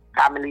my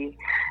family,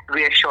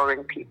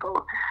 reassuring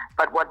people.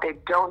 But what they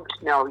don't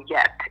know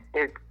yet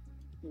is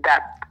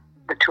that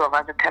the 2 of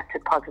us are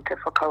tested positive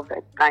for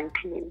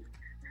COVID-19.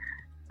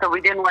 So I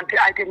didn't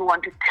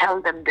want to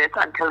tell them this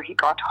until he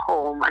got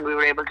home and we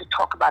were able to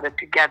talk about it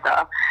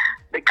together,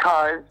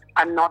 because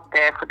I'm not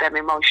there for them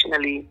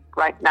emotionally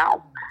right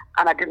now.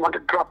 And I didn't want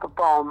to drop a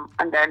bomb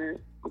and then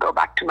go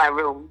back to my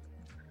room,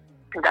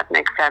 if that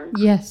makes sense.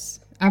 Yes,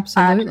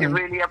 absolutely. I'm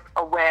really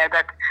aware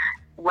that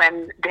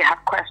when they have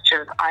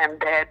questions, I am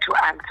there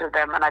to answer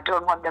them. And I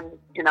don't want them,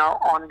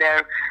 on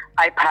their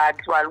iPads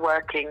while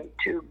working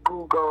to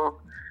Google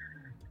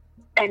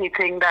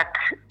anything that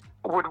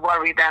would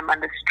worry them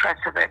and the stress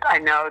of it. I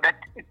know that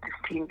it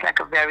seems like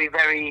a very,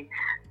 very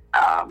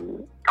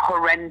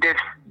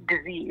horrendous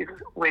disease,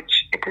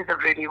 which it is a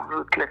really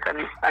ruthless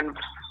and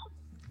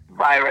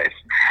virus.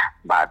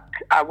 But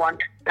I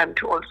want them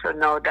to also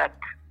know that,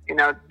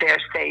 they're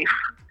safe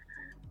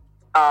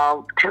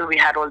till we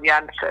had all the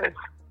answers.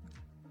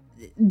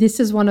 This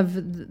is one of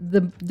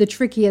the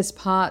trickiest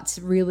parts,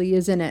 really,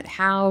 isn't it?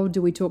 How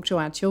do we talk to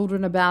our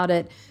children about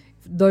it?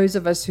 Those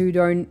of us who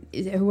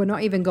are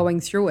not even going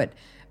through it,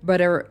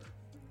 but are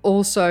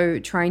also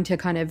trying to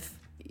kind of,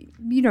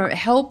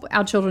 help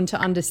our children to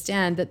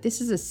understand that this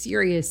is a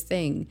serious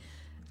thing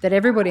that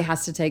everybody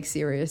has to take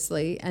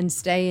seriously, and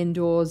stay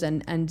indoors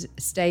and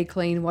stay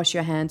clean, wash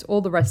your hands,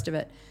 all the rest of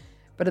it.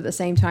 But at the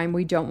same time,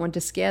 we don't want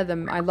to scare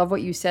them. I love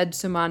what you said,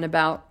 Suman,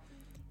 about,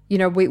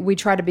 we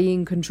try to be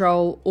in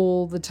control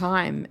all the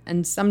time.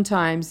 And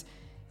sometimes,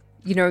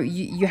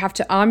 you have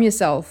to arm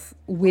yourself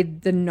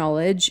with the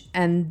knowledge,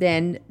 and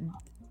then,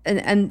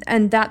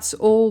 and that's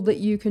all that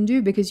you can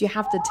do, because you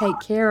have to take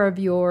care of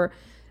your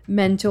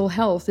mental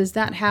health. Is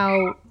that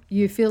how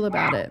you feel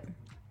about it?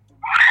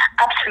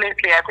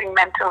 Absolutely. I think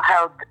mental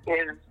health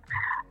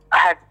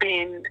has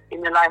been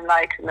in the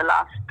limelight in the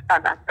last,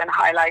 and has been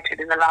highlighted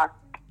in the last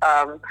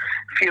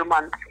few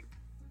months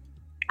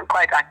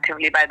quite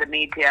actively by the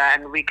media,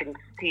 and we can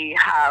see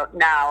how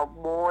now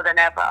more than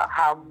ever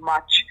how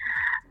much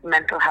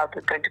mental health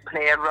is going to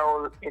play a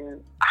role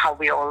in how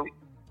we all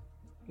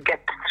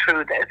get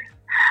through this.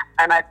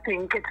 And I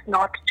think it's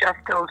not just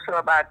also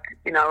about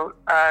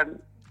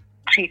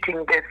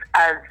treating this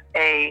as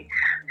a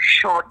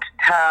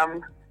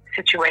short-term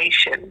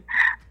situation.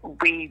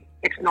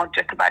 It's not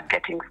just about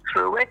getting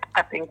through it.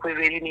 I think we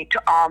really need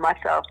to arm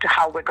ourselves to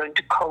how we're going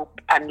to cope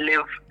and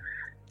live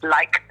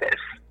like this,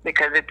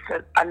 because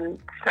it's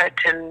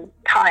uncertain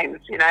times.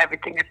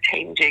 Everything is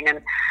changing,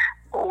 and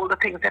all the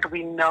things that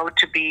we know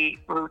to be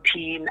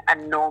routine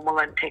and normal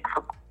and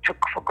took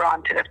for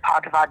granted as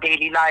part of our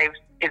daily lives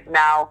is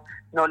now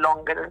no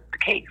longer the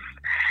case.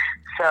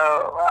 So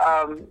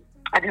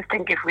I just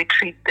think if we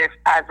treat this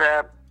as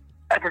a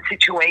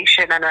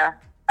situation and a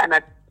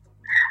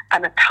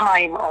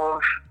time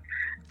of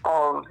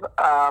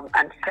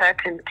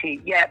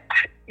uncertainty, yet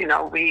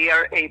we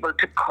are able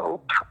to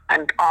cope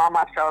and arm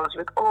ourselves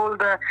with all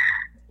the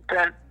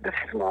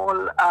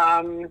small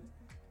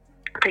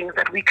things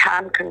that we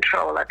can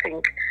control. I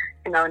think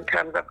in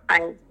terms of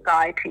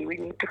anxiety, we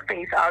need to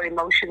face our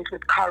emotions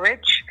with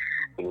courage.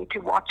 We need to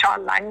watch our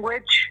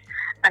language,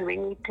 and we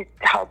need to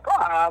help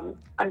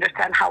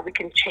understand how we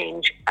can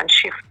change and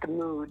shift the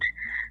mood.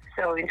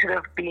 So instead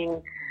of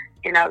being,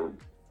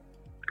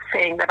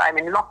 saying that I'm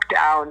in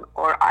lockdown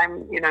or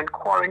I'm, in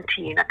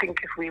quarantine, I think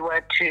if we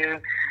were to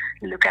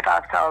look at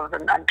ourselves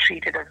and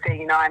treat it as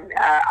saying,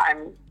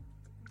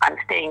 I'm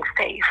staying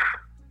safe.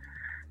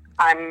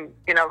 I'm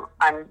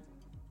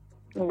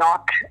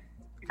not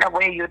the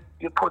way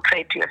you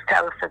portray to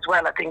yourself as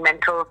well. I think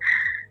mental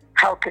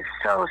health is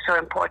so, so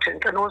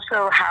important. And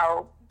also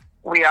how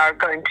we are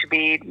going to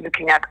be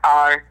looking at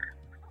our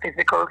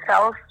physical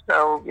self.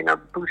 So,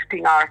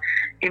 boosting our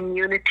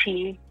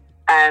immunity,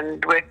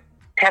 and we're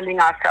telling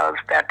ourselves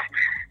that,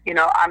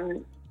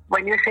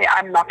 when you say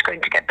I'm not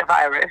going to get the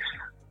virus,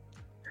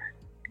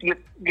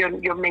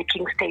 you're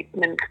making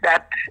statements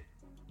that,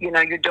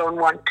 you don't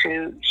want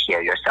to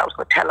hear yourself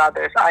or tell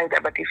others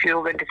either. But if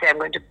you're going to say, I'm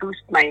going to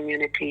boost my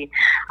immunity,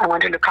 I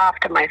want to look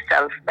after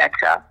myself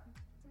better,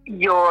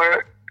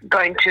 you're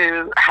going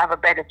to have a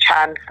better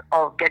chance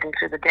of getting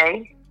through the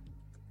day.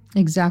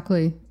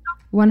 Exactly.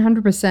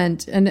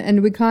 100%.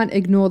 And we can't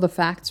ignore the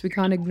facts. We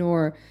can't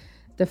ignore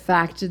the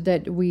fact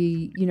that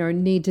we,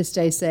 need to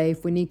stay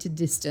safe. We need to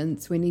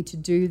distance. We need to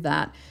do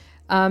that.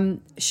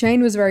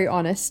 Shane was very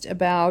honest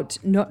about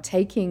not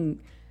taking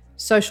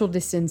social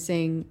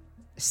distancing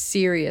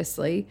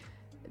seriously.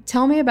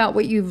 Tell me about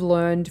what you've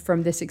learned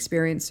from this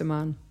experience,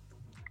 Suman.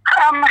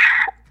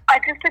 I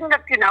just think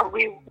that,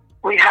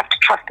 we have to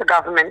trust the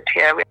government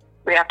here.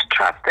 We have to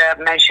trust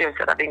the measures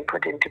that are being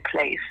put into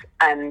place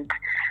and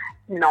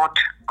not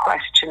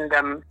question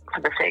them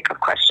for the sake of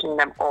questioning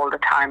them all the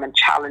time and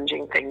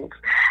challenging things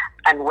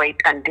and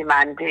wait and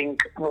demanding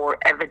more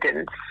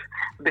evidence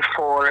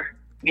before,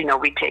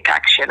 we take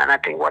action. And I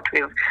think what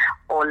we've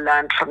all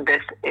learned from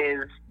this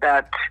is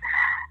that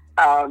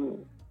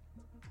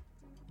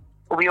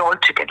we all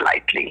took it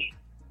lightly.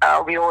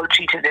 We all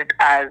treated it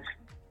as,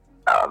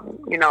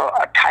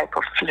 a type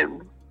of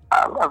flu,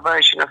 a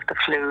version of the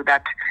flu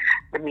that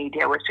the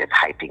media was just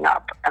hyping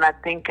up. And I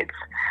think it's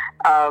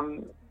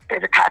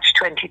there's a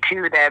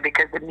catch-22 there,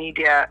 because the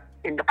media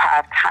in the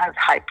past has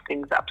hyped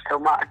things up so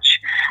much.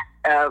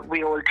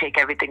 We all take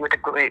everything with a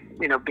great,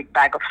 big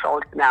bag of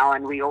salt now,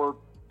 and we all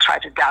try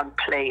to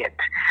downplay it.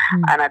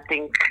 And I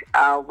think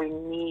we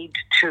need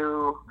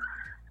to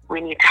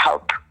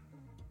help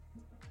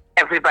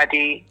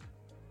everybody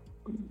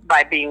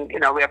by being,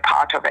 we're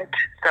part of it.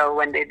 So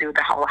when they do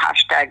the whole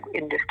hashtag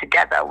in this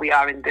together, we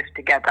are in this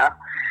together.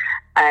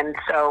 And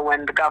so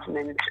when the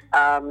government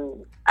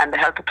and the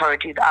health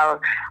authorities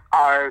are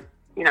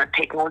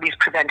taking all these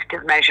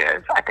preventative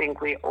measures, I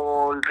think we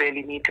all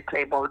really need to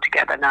play ball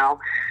together now,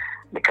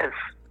 because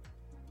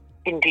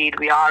indeed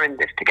we are in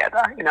this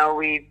together.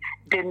 We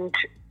didn't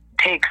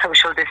take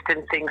social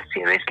distancing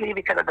seriously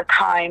because at the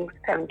time,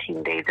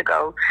 17 days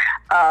ago,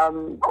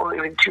 or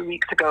even 2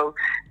 weeks ago,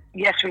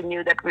 yes, we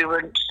knew that we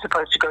weren't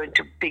supposed to go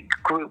into big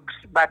groups,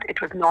 but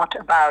it was not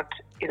about,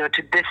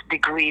 to this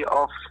degree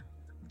of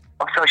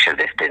social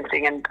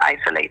distancing and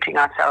isolating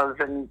ourselves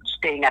and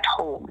staying at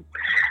home.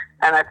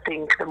 And I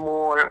think the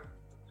more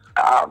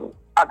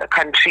other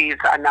countries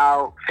are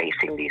now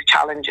facing these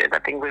challenges, I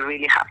think we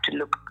really have to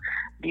look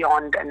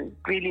beyond and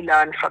really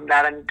learn from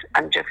that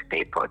and just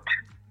stay put.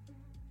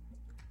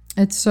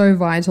 It's so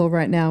vital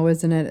right now,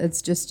 isn't it?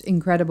 It's just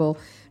incredible.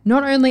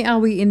 Not only are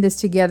we in this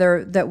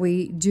together, that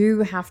we do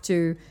have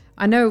to,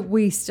 I know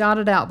we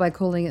started out by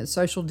calling it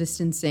social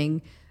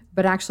distancing,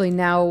 but actually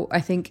now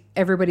I think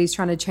everybody's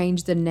trying to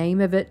change the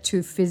name of it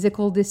to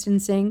physical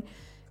distancing,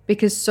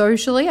 because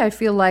socially I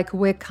feel like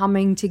we're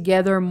coming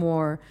together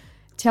more.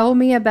 Tell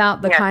me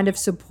about the kind of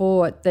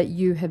support that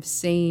you have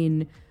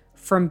seen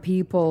from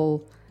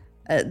people,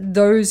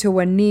 those who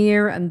are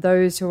near and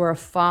those who are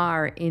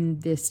far in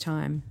this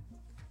time.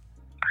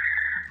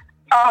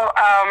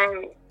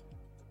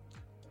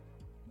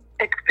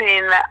 It's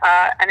been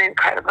an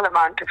incredible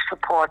amount of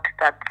support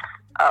that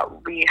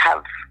we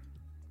have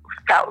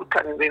felt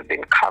and we've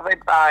been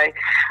covered by.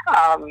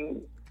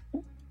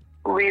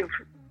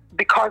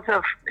 Because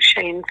of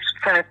Shane's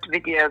first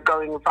video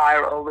going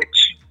viral,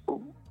 which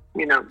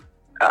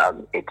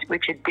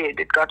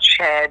it got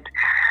shared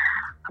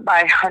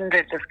by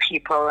hundreds of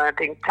people. I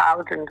think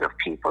thousands of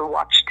people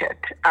watched it.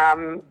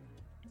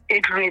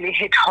 It really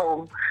hit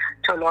home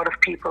to a lot of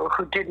people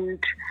who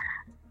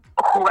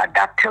who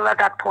till at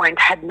that point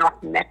had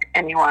not met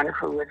anyone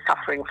who was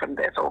suffering from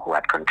this or who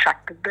had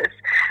contracted this.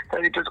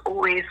 So it was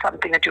always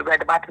something that you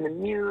read about in the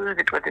news.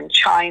 It was in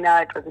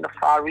China, it was in the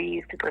Far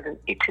East, it was in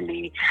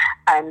Italy.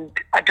 And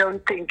I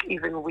don't think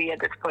even we at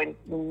this point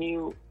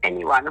knew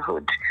anyone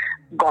who'd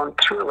gone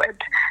through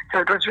it. So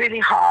it was really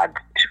hard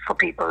for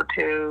people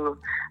to,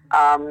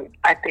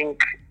 I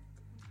think,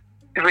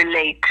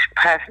 relate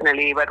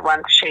personally. But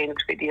once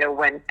Shane's video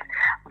went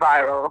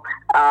viral,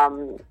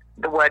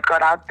 the word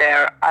got out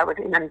there, I was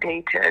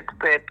inundated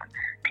with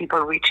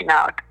people reaching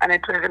out. And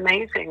it was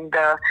amazing,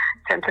 the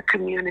sense of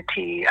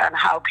community and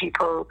how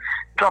people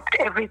dropped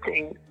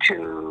everything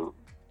to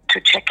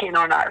check in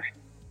on us.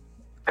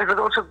 It was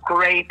also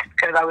great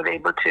because I was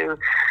able to,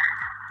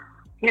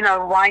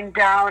 wind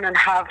down and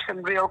have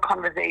some real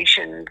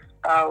conversations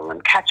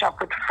and catch up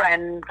with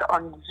friends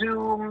on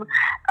Zoom,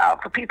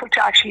 for people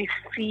to actually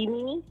see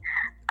me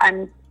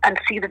and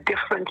see the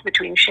difference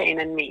between Shane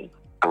and me.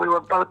 And we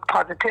were both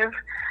positive,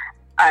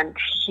 and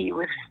he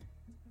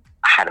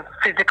had a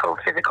physical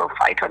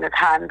fight on his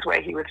hands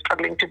where he was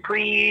struggling to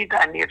breathe,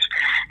 and he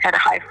had a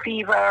high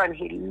fever, and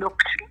he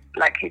looked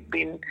like he'd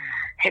been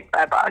hit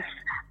by a bus.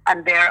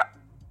 And there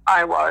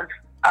I was,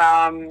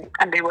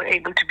 and they were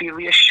able to be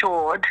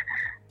reassured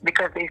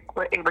because they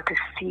were able to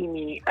see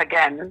me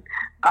again,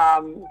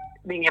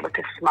 being able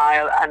to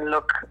smile and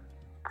look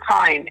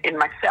fine in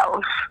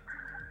myself.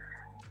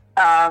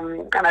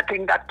 And I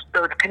think that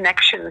those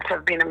connections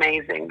have been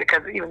amazing,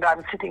 because even though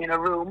I'm sitting in a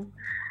room,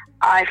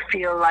 I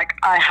feel like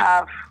I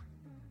have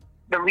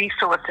the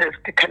resources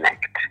to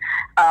connect,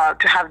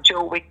 to have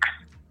Joe Wicks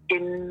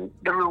in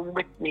the room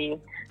with me,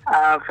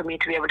 for me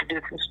to be able to do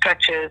some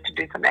stretches, to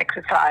do some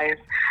exercise,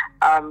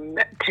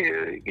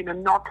 to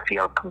not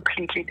feel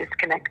completely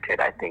disconnected.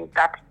 I think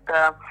that's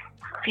the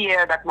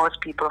fear that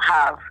most people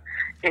have,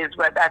 is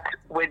that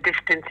we're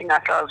distancing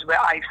ourselves, we're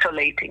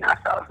isolating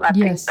ourselves. And I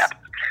think that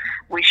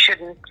we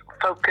shouldn't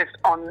focus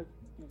on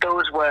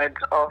those words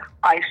of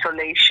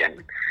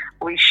isolation.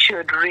 We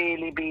should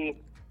really be,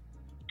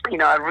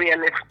 a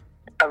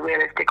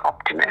realistic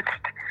optimist,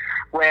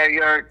 where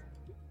you're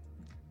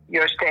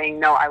saying,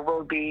 no, I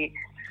will be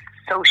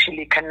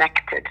socially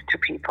connected to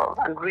people,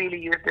 and really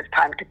use this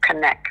time to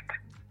connect.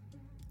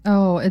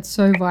 Oh, it's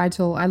so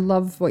vital. I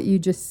love what you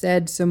just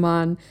said,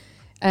 Suman.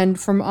 And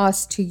from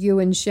us to you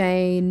and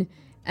Shane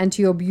and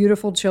to your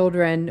beautiful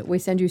children, we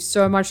send you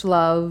so much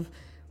love.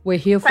 We're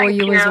here for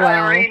you as well.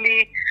 I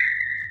really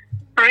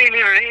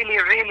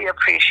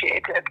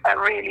appreciate it. I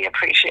really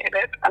appreciate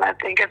it. And I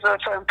think it's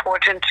also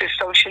important to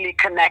socially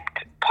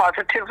connect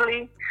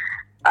positively,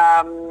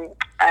 and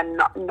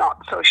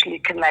not socially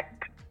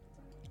connect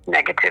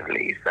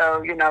negatively.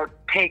 So,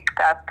 take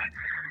that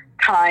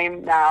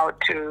time now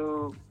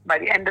to, by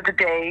the end of the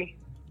day,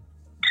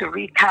 to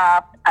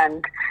recap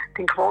and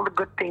think of all the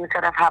good things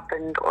that have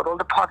happened, or all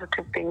the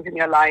positive things in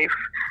your life,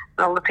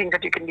 and all the things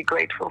that you can be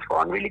grateful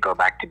for, and really go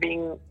back to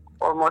being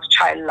almost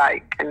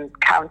childlike and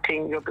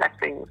counting your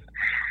blessings.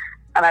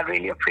 And I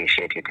really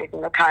appreciate you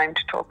taking the time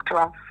to talk to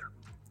us.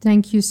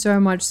 Thank you so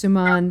much,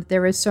 Suman.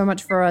 There is so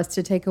much for us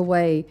to take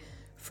away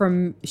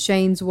from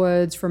Shane's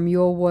words, from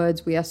your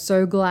words. We are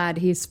so glad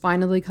he's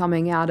finally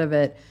coming out of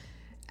it.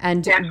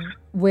 And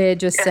we're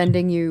just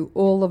sending you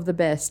all of the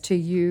best to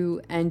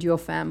you and your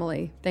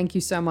family. Thank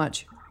you so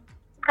much.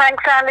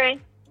 Thanks,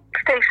 Ali.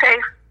 Stay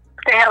safe.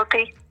 Stay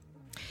healthy.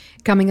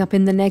 Coming up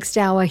in the next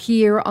hour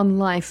here on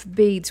Life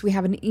Beats, we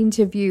have an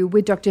interview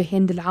with Dr.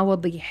 Hind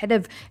Lawadli, Head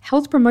of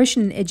Health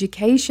Promotion and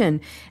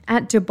Education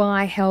at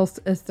Dubai Health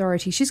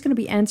Authority. She's going to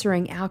be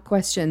answering our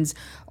questions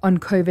on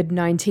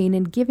COVID-19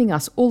 and giving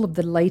us all of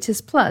the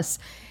latest. Plus,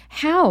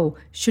 how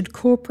should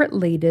corporate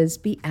leaders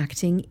be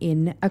acting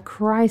in a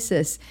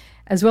crisis?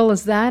 As well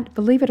as that,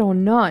 believe it or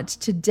not,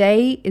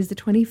 today is the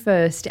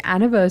 21st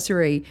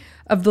anniversary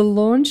of the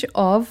launch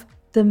of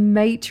The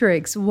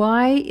Matrix.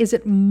 Why is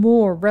it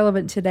more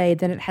relevant today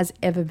than it has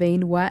ever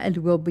been? And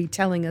will be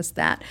telling us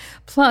that.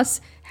 Plus,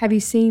 have you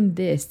seen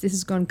this? This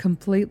has gone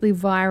completely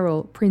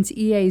viral. Prince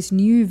EA's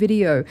new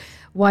video,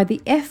 why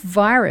the F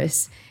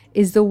virus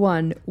is the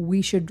one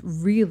we should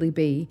really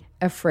be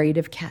afraid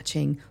of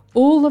catching.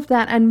 All of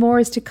that and more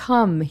is to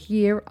come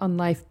here on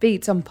Life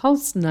Beats on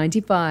Pulse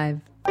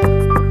 95.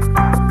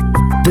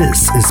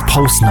 This is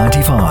Pulse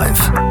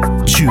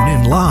 95. Tune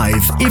in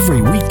live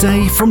every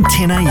weekday from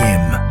 10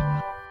 a.m.